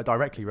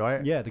directly,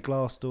 right? Yeah, the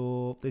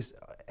Glassdoor. There's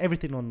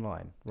everything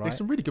online, right? There's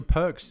some really good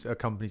perks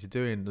companies are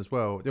doing as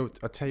well.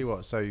 I'll tell you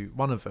what. So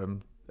one of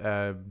them,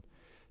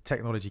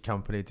 technology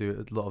company,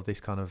 do a lot of this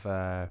kind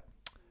of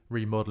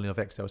remodeling of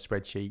Excel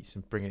spreadsheets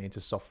and bringing it into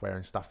software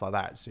and stuff like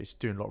that. So it's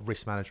doing a lot of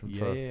risk management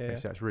for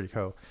Excel. It's really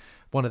cool.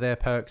 One of their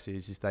perks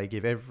is they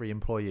give every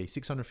employee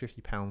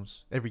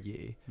 £650 every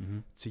year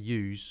to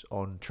use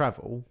on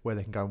travel, where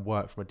they can go and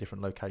work from a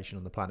different location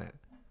on the planet.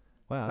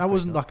 Wow, That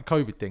wasn't like a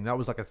COVID thing. That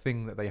was like a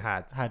thing that they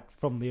had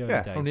from the early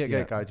days. from the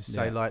get-go to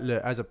say, Yeah. like,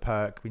 look, as a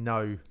perk, we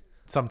know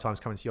sometimes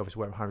coming to the office,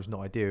 work from home is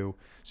not ideal.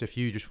 So if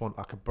you just want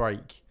like a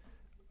break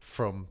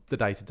from the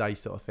day-to-day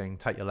sort of thing,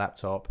 take your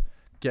laptop,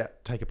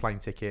 take a plane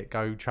ticket,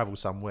 go travel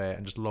somewhere,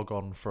 and just log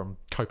on from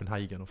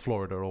Copenhagen or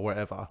Florida or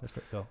wherever. That's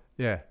pretty cool.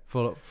 Yeah,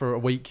 for a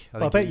week.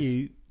 I bet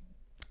you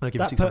I give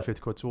that 650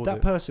 quid towards that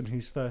it. person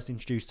who's first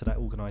introduced to that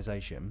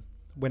organisation,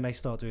 when they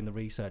start doing the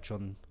research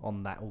on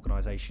that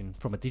organisation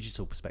from a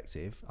digital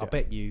perspective, I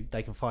bet you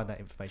they can find that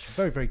information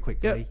very, very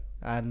quickly.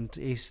 And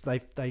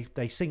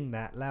they sing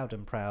that loud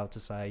and proud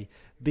to say,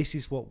 this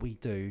is what we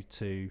do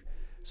to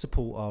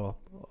support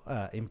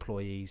our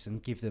employees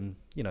and give them,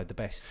 you know, the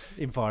best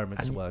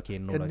environment to work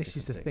in. And this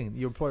is the thing,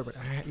 your employer,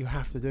 you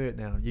have to do it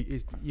now.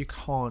 You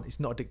can't. It's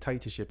not a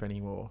dictatorship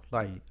anymore.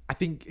 Like I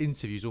think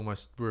interviews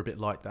almost were a bit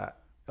like that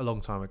a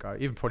long time ago.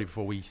 Even probably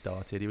before we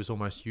started, it was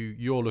almost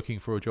you're looking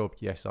for a job.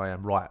 Yes, I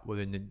am. Right. Well,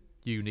 then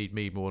you need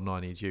me more than I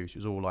need you. So it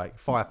was all like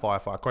fire,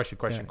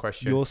 question.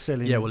 You're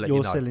selling. Yeah, we'll let you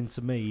know. Selling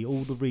to me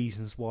all the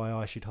reasons why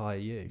I should hire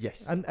you.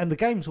 Yes. And the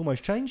game's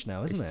almost changed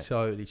now, isn't It's it?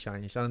 totally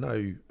changed. I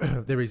know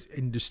there is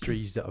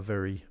industries that are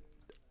very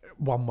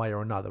one way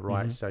or another,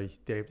 right? So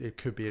there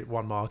could be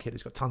one market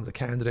that's got tons of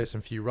candidates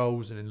and few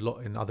roles, and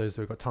in others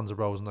they've got tons of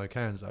roles and no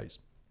candidates.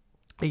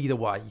 Either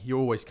way, you're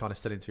always kind of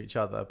selling to each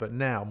other. But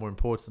now, more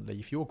importantly,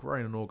 if you're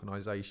growing an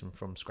organisation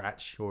from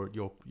scratch, or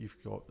you've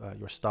got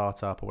your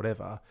startup or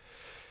whatever,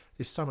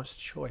 there's so much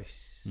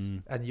choice,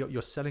 and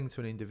you're selling to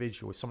an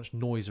individual with so much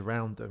noise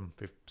around them,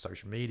 with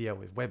social media,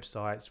 with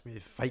websites,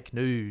 with fake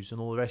news,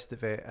 and all the rest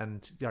of it,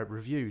 and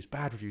reviews,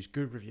 bad reviews,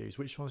 good reviews.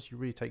 Which ones do you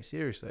really take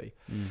seriously?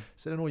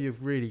 So then all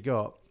you've really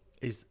got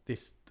is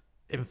this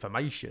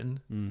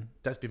information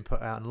that's been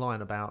put out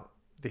online about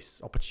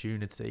this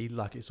opportunity,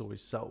 like it's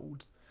always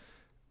sold.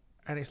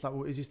 And it's like,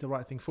 well, is this the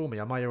right thing for me?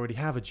 I may already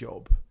have a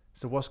job.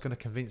 So what's going to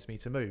convince me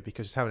to move?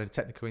 Because just having a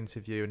technical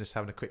interview and just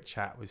having a quick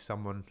chat with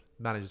someone,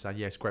 manager saying,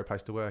 yes, great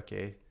place to work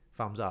here,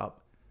 thumbs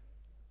up,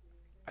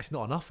 it's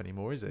not enough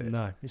anymore, is it?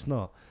 No, it's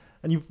not.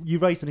 And you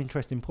raised an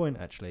interesting point,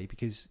 actually,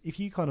 because if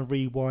you kind of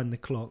rewind the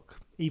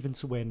clock, even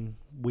to when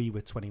we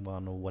were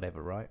 21 or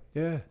whatever, right?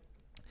 Yeah.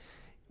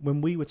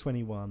 When we were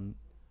 21,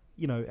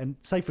 you know, and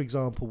say, for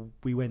example,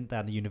 we went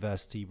down the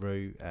university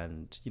route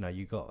and, you know,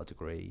 you got a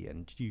degree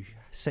and you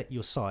set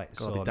your sights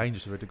God, on... it'd be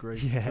dangerous with a degree.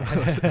 Yeah.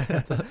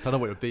 I don't know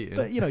what it would be in.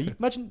 But, you know,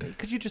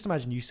 could you just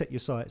imagine you set your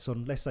sights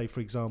on, let's say, for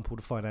example,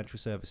 the financial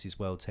services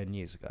world 10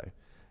 years ago?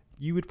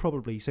 You would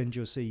probably send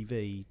your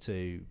CV to,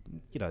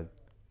 you know,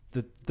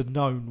 the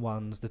known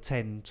ones, the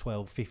 10,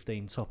 12,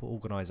 15 top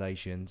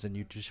organisations, and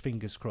you just,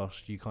 fingers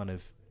crossed, you kind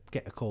of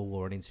get a call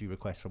or an interview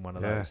request from one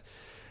of those.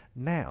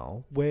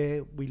 Now,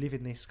 where we live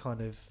in this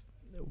kind of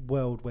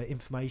world where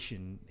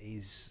information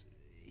is,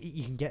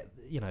 you can get,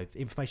 you know,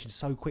 information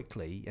so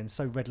quickly and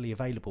so readily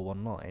available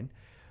online,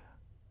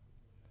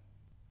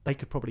 they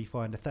could probably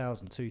find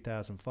 1,000,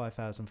 2,000,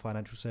 5,000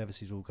 financial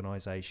services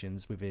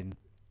organisations within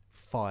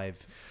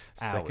 5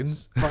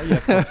 seconds.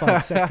 hours.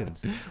 5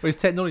 seconds. Well,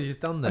 it's technology's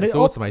done that. And It's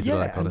automated all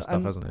that kind of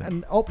stuff, hasn't it?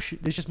 And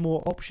there's just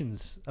more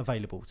options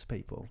available to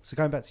people. So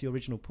going back to your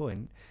original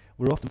point,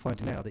 we're often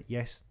finding out that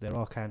yes, there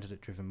are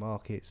candidate-driven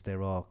markets,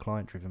 there are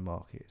client-driven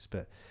markets,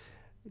 but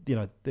you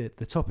know, the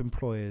top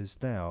employers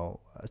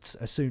now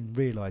are soon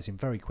realising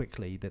very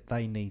quickly that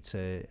they need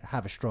to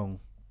have a strong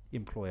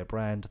employer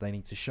brand. They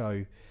need to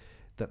show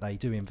that they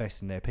do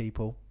invest in their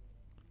people.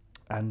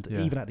 And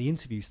even at the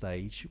interview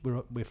stage,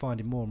 we're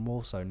finding more and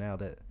more so now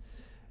that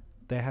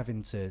they're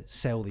having to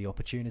sell the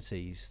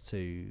opportunities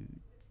to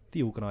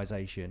the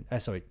organisation,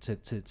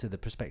 to the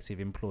prospective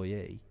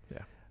employee.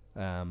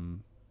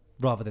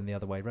 rather than the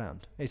other way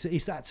round.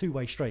 It's that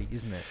two-way street,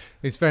 isn't it?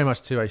 It's very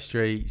much a two-way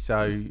street.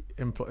 So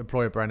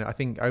employer branding, I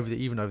think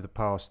even over the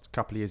past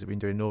couple of years that we've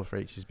been doing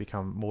Northreach, has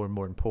become more and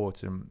more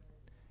important.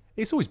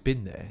 It's always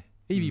been there.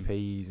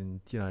 EVPs and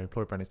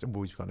employer branding have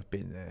always kind of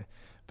been there,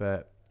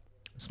 but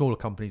smaller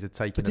companies are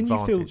taking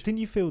advantage. Didn't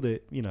you feel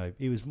that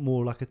it was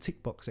more like a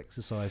tick box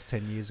exercise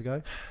 10 years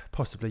ago?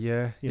 Possibly,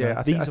 yeah.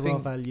 These are our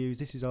values.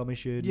 This is our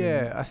mission.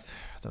 Yeah,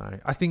 I don't know.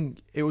 I think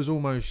it was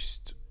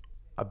almost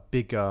a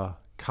bigger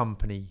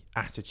company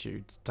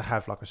attitude to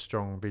have like a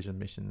strong vision,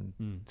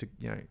 mission to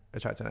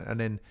attract it. And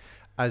then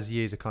as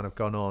years have kind of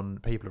gone on,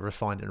 people have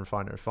refined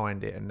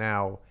it, and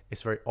now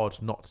it's very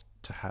odd not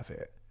to have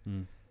it.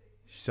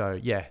 So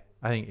yeah,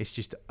 I think it's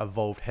just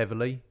evolved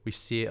heavily. We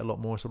see it a lot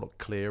more. It's a lot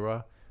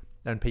clearer.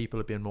 And people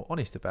are being more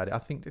honest about it. I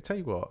think, to tell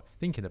you what,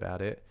 thinking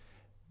about it,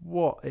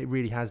 what it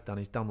really has done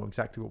is done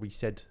exactly what we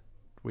said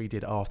we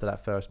did after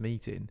that first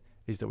meeting,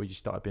 is that we just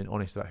started being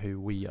honest about who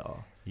we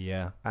are.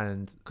 Yeah.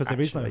 And because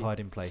there is no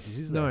hiding places,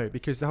 is there? No,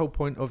 because the whole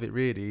point of it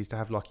really is to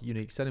have like a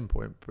unique selling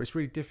point. But it's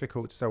really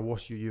difficult to say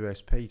what's your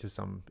USP to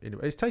some.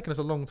 It's taken us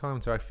a long time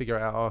to figure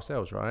it out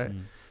ourselves, right?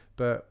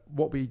 But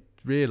what we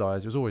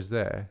realised was always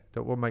there,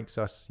 that what makes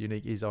us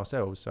unique is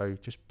ourselves. So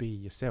just be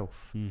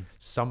yourself.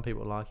 Some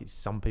people like it,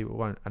 some people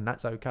won't, and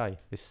that's okay.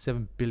 There's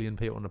 7 billion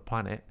people on the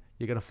planet.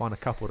 You're going to find a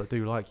couple that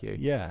do like you.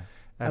 Yeah.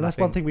 And that's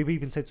one thing we've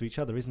even said to each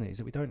other, isn't it? Is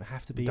that we don't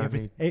have to be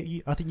everything.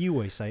 I think you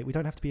always say it, we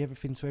don't have to be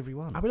everything to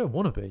everyone. We don't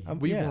want to be.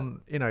 We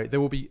want, there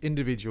will be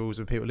individuals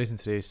and people listen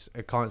to this,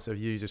 clients that have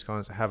used this,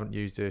 clients that haven't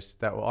used this,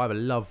 that will either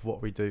love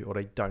what we do or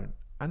they don't.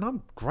 And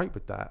I'm great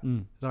with that.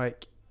 And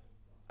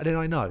then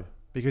I know,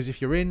 because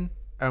if you're in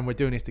and we're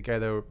doing this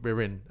together,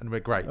 we're in and we're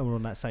great. And we're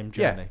on that same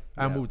journey.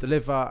 And we'll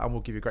deliver and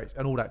we'll give you great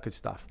and all that good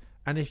stuff.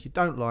 And if you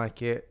don't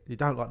like it, you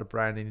don't like the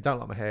branding, you don't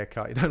like my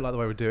haircut, you don't like the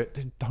way we do it,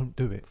 then don't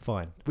do it.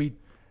 Fine.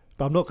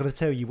 But I'm not going to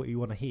tell you what you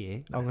want to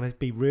hear. I'm going to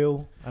be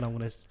real and I'm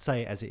going to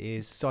say it as it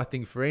is. So I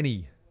think for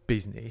any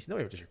business, not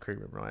even just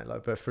recruitment, right?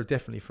 But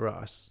definitely for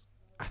us,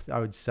 I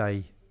would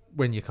say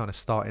when you're kind of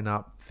starting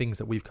up, things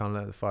that we've kind of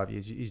learned in the 5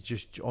 years is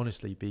just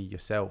honestly be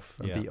yourself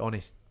and be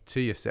honest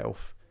to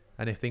yourself.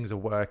 And if things are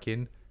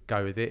working,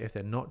 go with it. If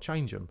they're not,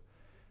 change them.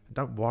 And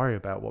don't worry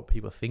about what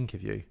people think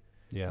of you.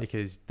 Yeah.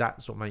 Because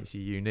that's what makes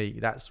you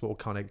unique. That's what will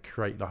kind of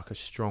create like a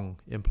strong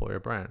employer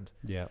brand.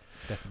 Yeah,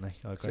 definitely.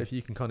 I agree. So if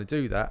you can kind of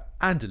do that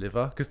and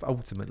deliver, because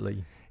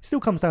ultimately it still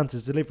comes down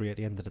to delivery at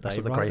the end of the day. That's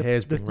what the grey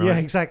hairs bring, right? Yeah,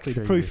 exactly.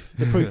 The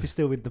proof is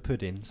still in the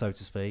pudding, so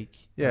to speak.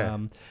 Yeah.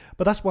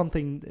 But that's one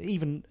thing,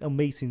 even on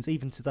meetings,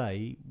 even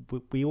today,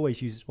 we always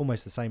use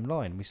almost the same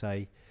line. We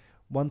say,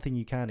 one thing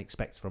you can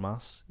expect from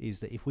us is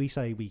that if we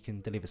say we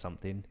can deliver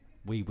something,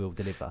 we will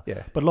deliver.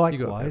 Yeah. But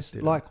likewise,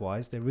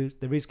 there is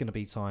going to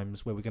be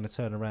times where we're going to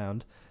turn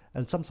around,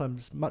 and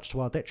sometimes, much to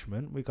our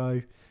detriment, we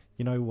go,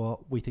 you know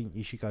what, we think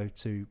you should go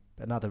to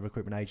another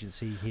recruitment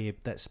agency here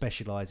that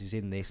specialises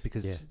in this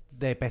because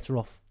they're better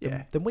off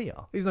than we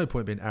are. There's no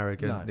point being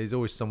arrogant. No. There's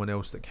always someone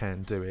else that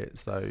can do it.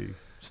 So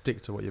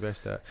stick to what you're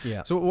best at.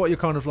 Yeah. So what are your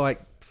kind of like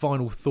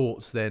final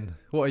thoughts then?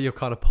 What are your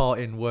kind of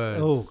parting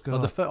words? Oh,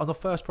 God. On the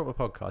first proper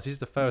podcast? This is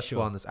the first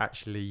one that's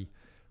actually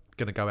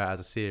going to go out as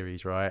a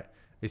series, right?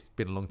 It's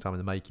been a long time in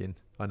the making.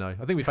 I know.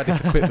 I think we've had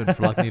this equipment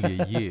for like nearly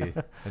a year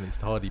and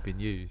it's hardly been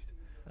used.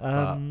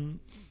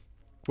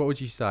 What would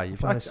you say?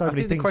 So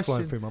many things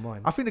flying through my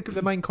mind. I think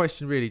the main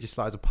question really, just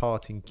like as a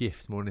parting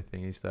gift more than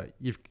anything, is that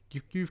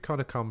you've kind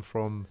of come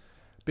from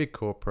big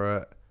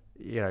corporate,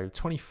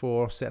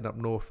 24, setting up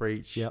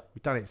Northreach. Yep.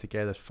 We've done it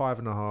together,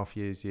 5.5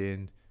 years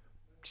in.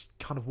 Just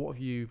kind of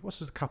what's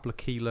just a couple of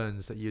key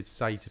learns that you'd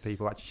say to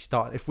people actually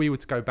start, if we were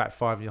to go back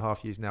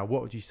 5.5 years now,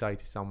 what would you say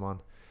to someone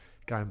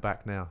going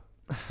back now?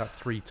 About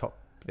 3 top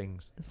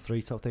things.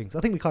 3 top things. I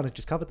think we kind of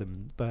just covered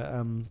them, but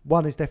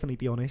one is definitely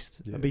be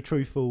honest and be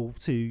truthful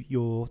to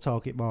your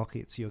target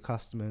market, to your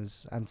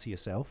customers, and to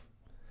yourself.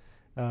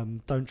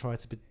 Don't try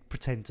to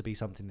pretend to be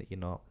something that you're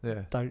not.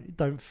 Yeah.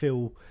 Don't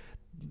feel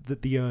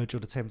the urge or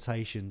the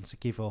temptation to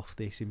give off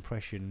this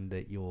impression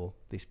that you're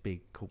this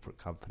big corporate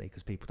company,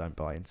 because people don't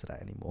buy into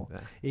that anymore.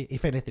 Yeah.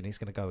 If anything, it's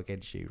going to go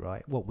against you,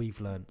 right? What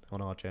we've learned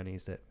on our journey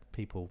is that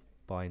people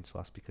buy into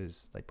us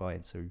because they buy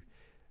into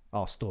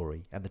our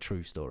story and the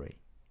true story.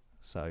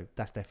 So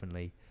that's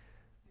definitely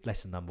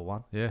lesson number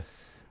 1. Yeah.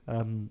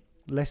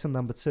 Lesson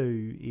number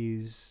 2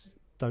 is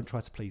don't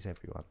try to please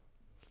everyone.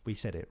 We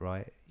said it,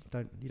 right?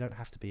 You don't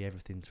have to be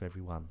everything to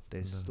everyone.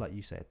 There's like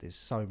you said, there's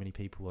so many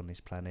people on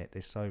this planet.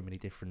 There's so many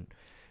different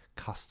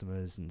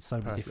customers and so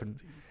many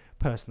different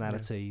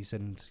personalities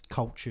and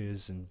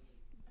cultures and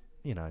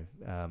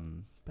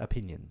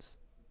opinions.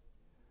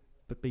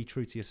 But be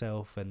true to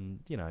yourself, and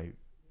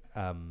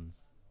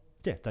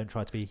don't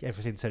try to be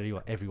everything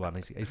to everyone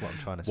is what I'm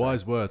trying to say.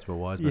 Wise words for a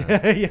wise man.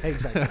 Yeah,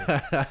 exactly.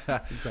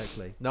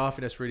 Exactly. No, I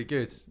think that's really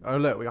good. Oh,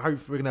 look, we hope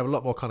we're going to have a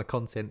lot more kind of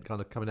content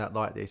kind of coming out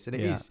like this. And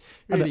it is.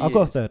 Really I've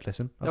got a third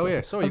lesson. Sorry,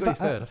 you got your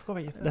third. I forgot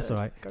about your third. That's all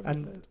right.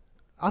 And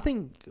I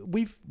think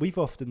we've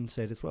often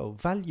said as well,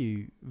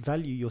 value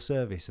your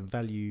service and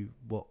value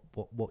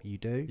what you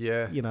do.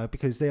 Yeah.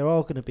 Because there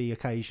are going to be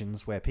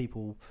occasions where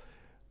people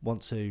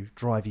want to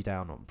drive you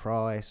down on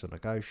price or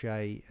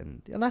negotiate,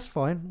 and that's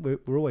fine.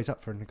 We're always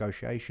up for a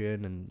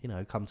negotiation and, you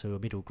know, come to a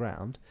middle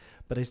ground.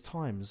 But there's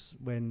times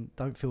when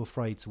don't feel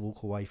afraid to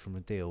walk away from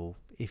a deal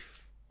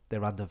if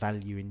they're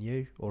undervaluing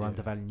you or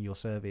undervaluing your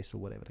service or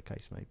whatever the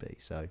case may be.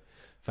 So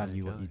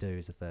value what you do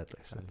is the third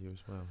lesson. Value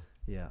as well.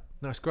 Yeah.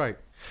 No, it's great.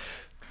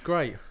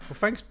 Great. Well,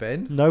 thanks,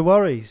 Ben. No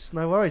worries.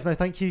 No,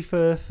 thank you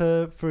for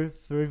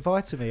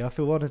inviting me. I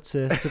feel honoured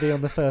to be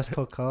on the first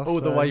podcast.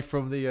 All the way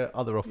from the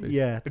other office.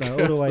 Yeah, no,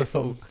 all the way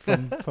from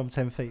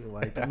 10 feet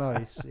away. But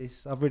no,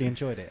 it's I've really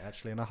enjoyed it,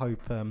 actually, and I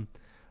hope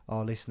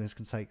our listeners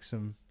can take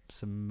some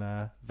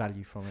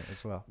value from it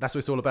as well. That's what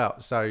it's all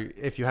about. So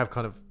if you have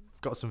kind of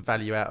got some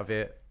value out of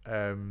it,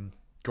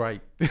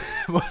 great.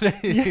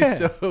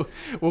 So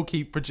we'll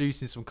keep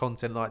producing some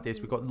content like this.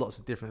 We've got lots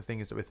of different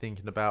things that we're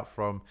thinking about,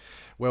 from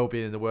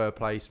well-being in the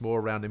workplace, more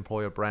around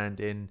employer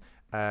branding,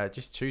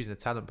 just choosing a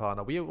talent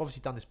partner. We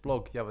obviously done this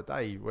blog the other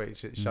day where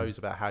it shows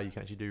about how you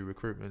can actually do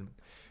recruitment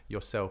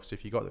yourself. So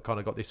if you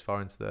got this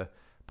far into the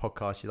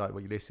podcast, you like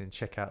what you listen,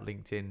 check out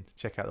LinkedIn,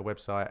 check out the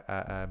website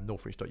at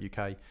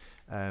northreach.uk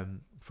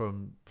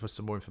for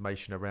some more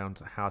information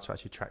around how to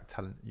actually attract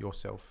talent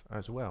yourself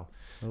as well.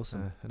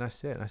 Awesome. And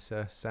that's it. That's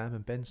Sam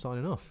and Ben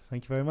signing off.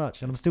 Thank you very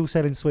much. And I'm still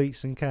selling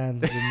sweets and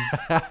cans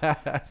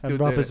and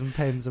rubbers and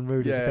pens and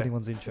rulers if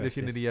anyone's interested. If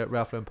you're in the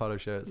Ralph Lauren polo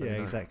shirts. Yeah,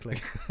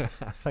 exactly.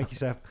 Thank you,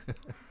 Sam.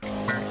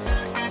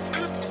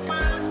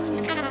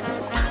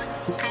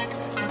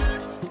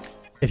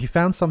 If you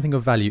found something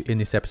of value in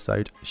this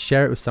episode,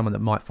 share it with someone that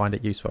might find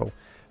it useful.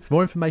 For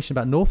more information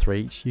about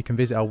Northreach, you can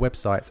visit our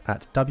website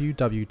at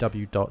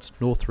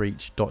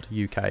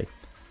www.northreach.uk.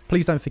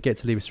 Please don't forget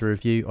to leave us a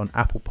review on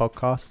Apple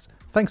Podcasts.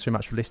 Thanks very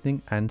much for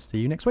listening, and see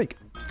you next week.